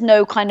because there's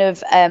no kind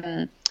of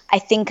I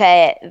think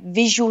a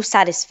visual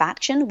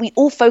satisfaction, we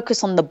all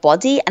focus on the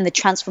body and the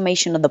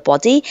transformation of the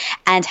body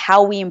and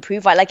how we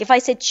improve. Right? Like if I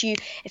said to you,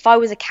 if I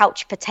was a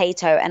couch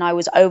potato and I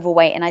was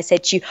overweight and I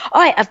said to you,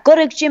 all right, I've got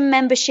a gym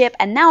membership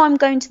and now I'm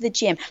going to the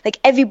gym, like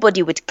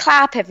everybody would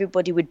clap,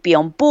 everybody would be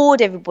on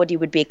board, everybody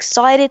would be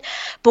excited.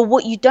 But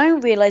what you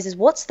don't realize is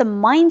what's the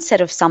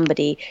mindset of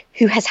somebody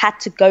who has had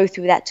to go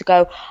through that to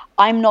go,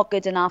 I'm not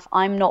good enough,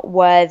 I'm not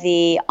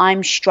worthy,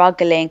 I'm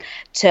struggling,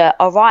 to,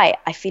 all right,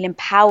 I feel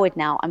empowered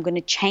now. I'm going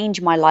to change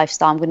my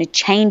lifestyle. I'm going to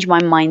change my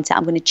mindset.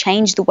 I'm going to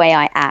change the way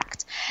I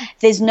act.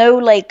 There's no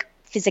like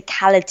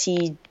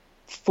physicality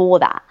for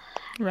that.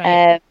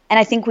 Right. And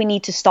I think we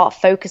need to start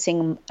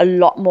focusing a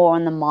lot more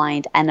on the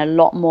mind and a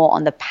lot more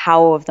on the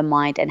power of the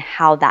mind and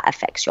how that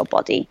affects your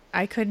body.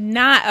 I could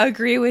not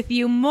agree with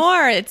you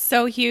more. It's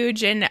so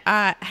huge. And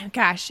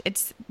gosh,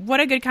 it's what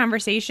a good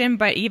conversation.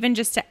 But even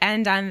just to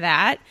end on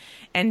that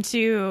and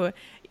to,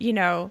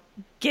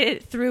 get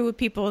it through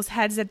people's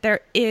heads that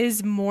there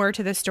is more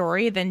to the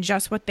story than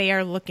just what they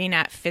are looking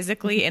at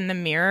physically in the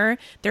mirror.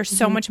 There's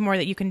so much more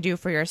that you can do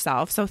for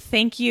yourself. So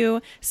thank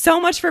you so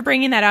much for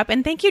bringing that up.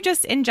 And thank you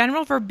just in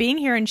general for being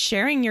here and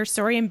sharing your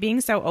story and being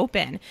so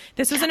open.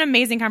 This was an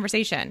amazing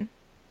conversation.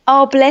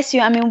 Oh, bless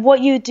you. I mean,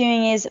 what you're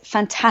doing is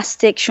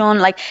fantastic, Sean.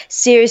 Like,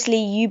 seriously,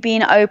 you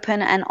being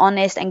open and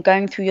honest and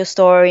going through your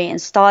story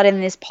and starting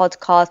this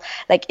podcast,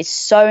 like, it's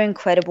so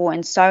incredible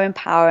and so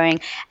empowering.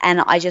 And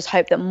I just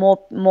hope that more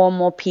and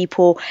more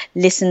people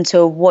listen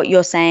to what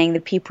you're saying, the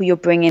people you're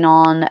bringing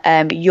on,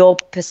 your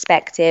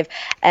perspective.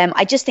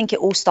 I just think it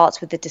all starts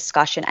with the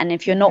discussion. And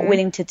if you're not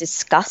willing to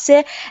discuss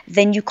it,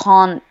 then you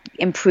can't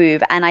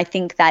improve. And I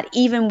think that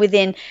even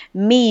within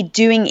me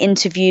doing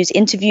interviews,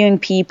 interviewing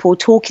people,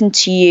 talking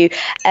to you,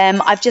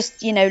 I've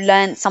just,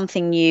 learned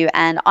something new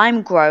and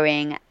I'm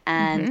growing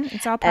and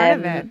it's all part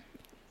of it.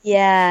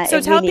 Yeah.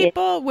 So tell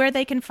people where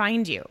they can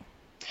find you.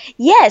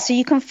 Yeah, so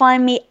you can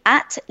find me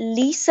at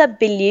Lisa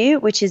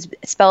Bilyeu, which is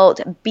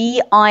spelled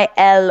Bilyeu,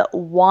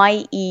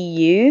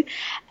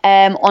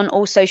 on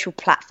all social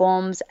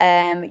platforms.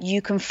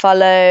 You can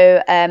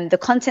follow the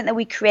content that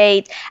we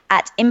create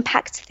at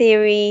Impact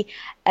Theory,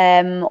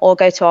 or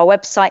go to our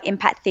website,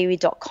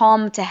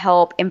 impacttheory.com, to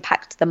help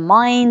impact the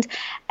mind.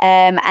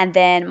 And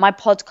then my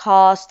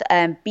podcast,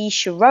 Be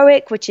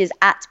Heroic, which is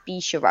at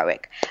Be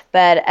Heroic.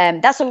 But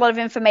that's a lot of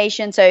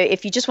information. So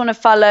if you just want to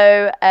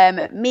follow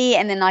me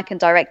and then I can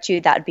direct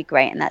you, that would be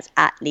great. And that's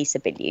at Lisa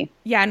Bilyeu.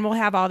 Yeah, and we'll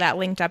have all that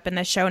linked up in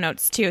the show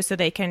notes too, so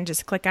they can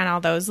just click on all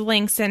those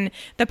links. And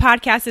the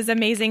podcast is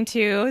amazing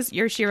too,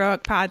 your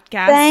Heroic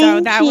podcast.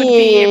 So that would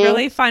be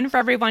really fun for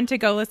everyone to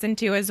go listen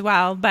to as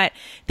well. But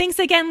thanks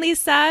again,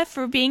 Lisa,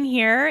 for being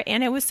here.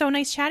 And it was so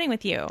nice chatting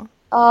with you.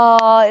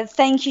 Oh,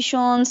 thank you,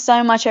 Sean,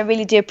 so much. I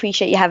really do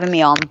appreciate you having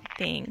me on.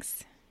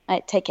 Thanks. All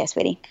right, take care,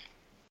 sweetie.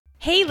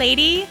 Hey,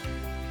 lady.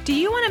 Do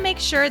you want to make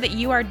sure that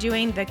you are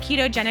doing the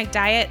ketogenic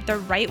diet the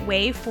right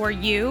way for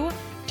you?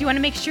 Do you want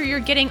to make sure you're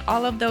getting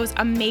all of those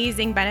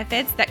amazing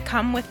benefits that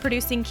come with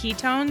producing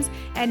ketones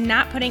and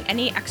not putting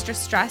any extra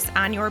stress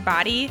on your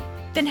body?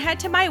 Then head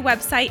to my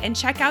website and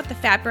check out the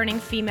Fat Burning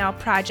Female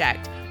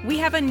Project. We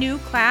have a new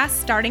class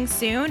starting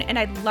soon, and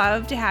I'd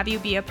love to have you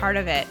be a part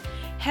of it.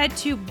 Head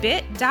to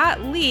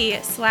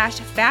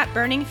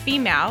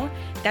bit.ly/fatburningfemale.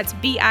 That's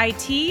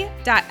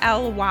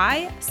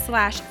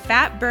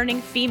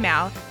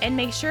bit.ly/fatburningfemale, and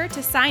make sure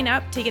to sign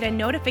up to get a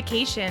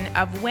notification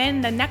of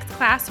when the next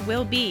class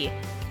will be.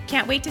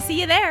 Can't wait to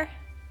see you there.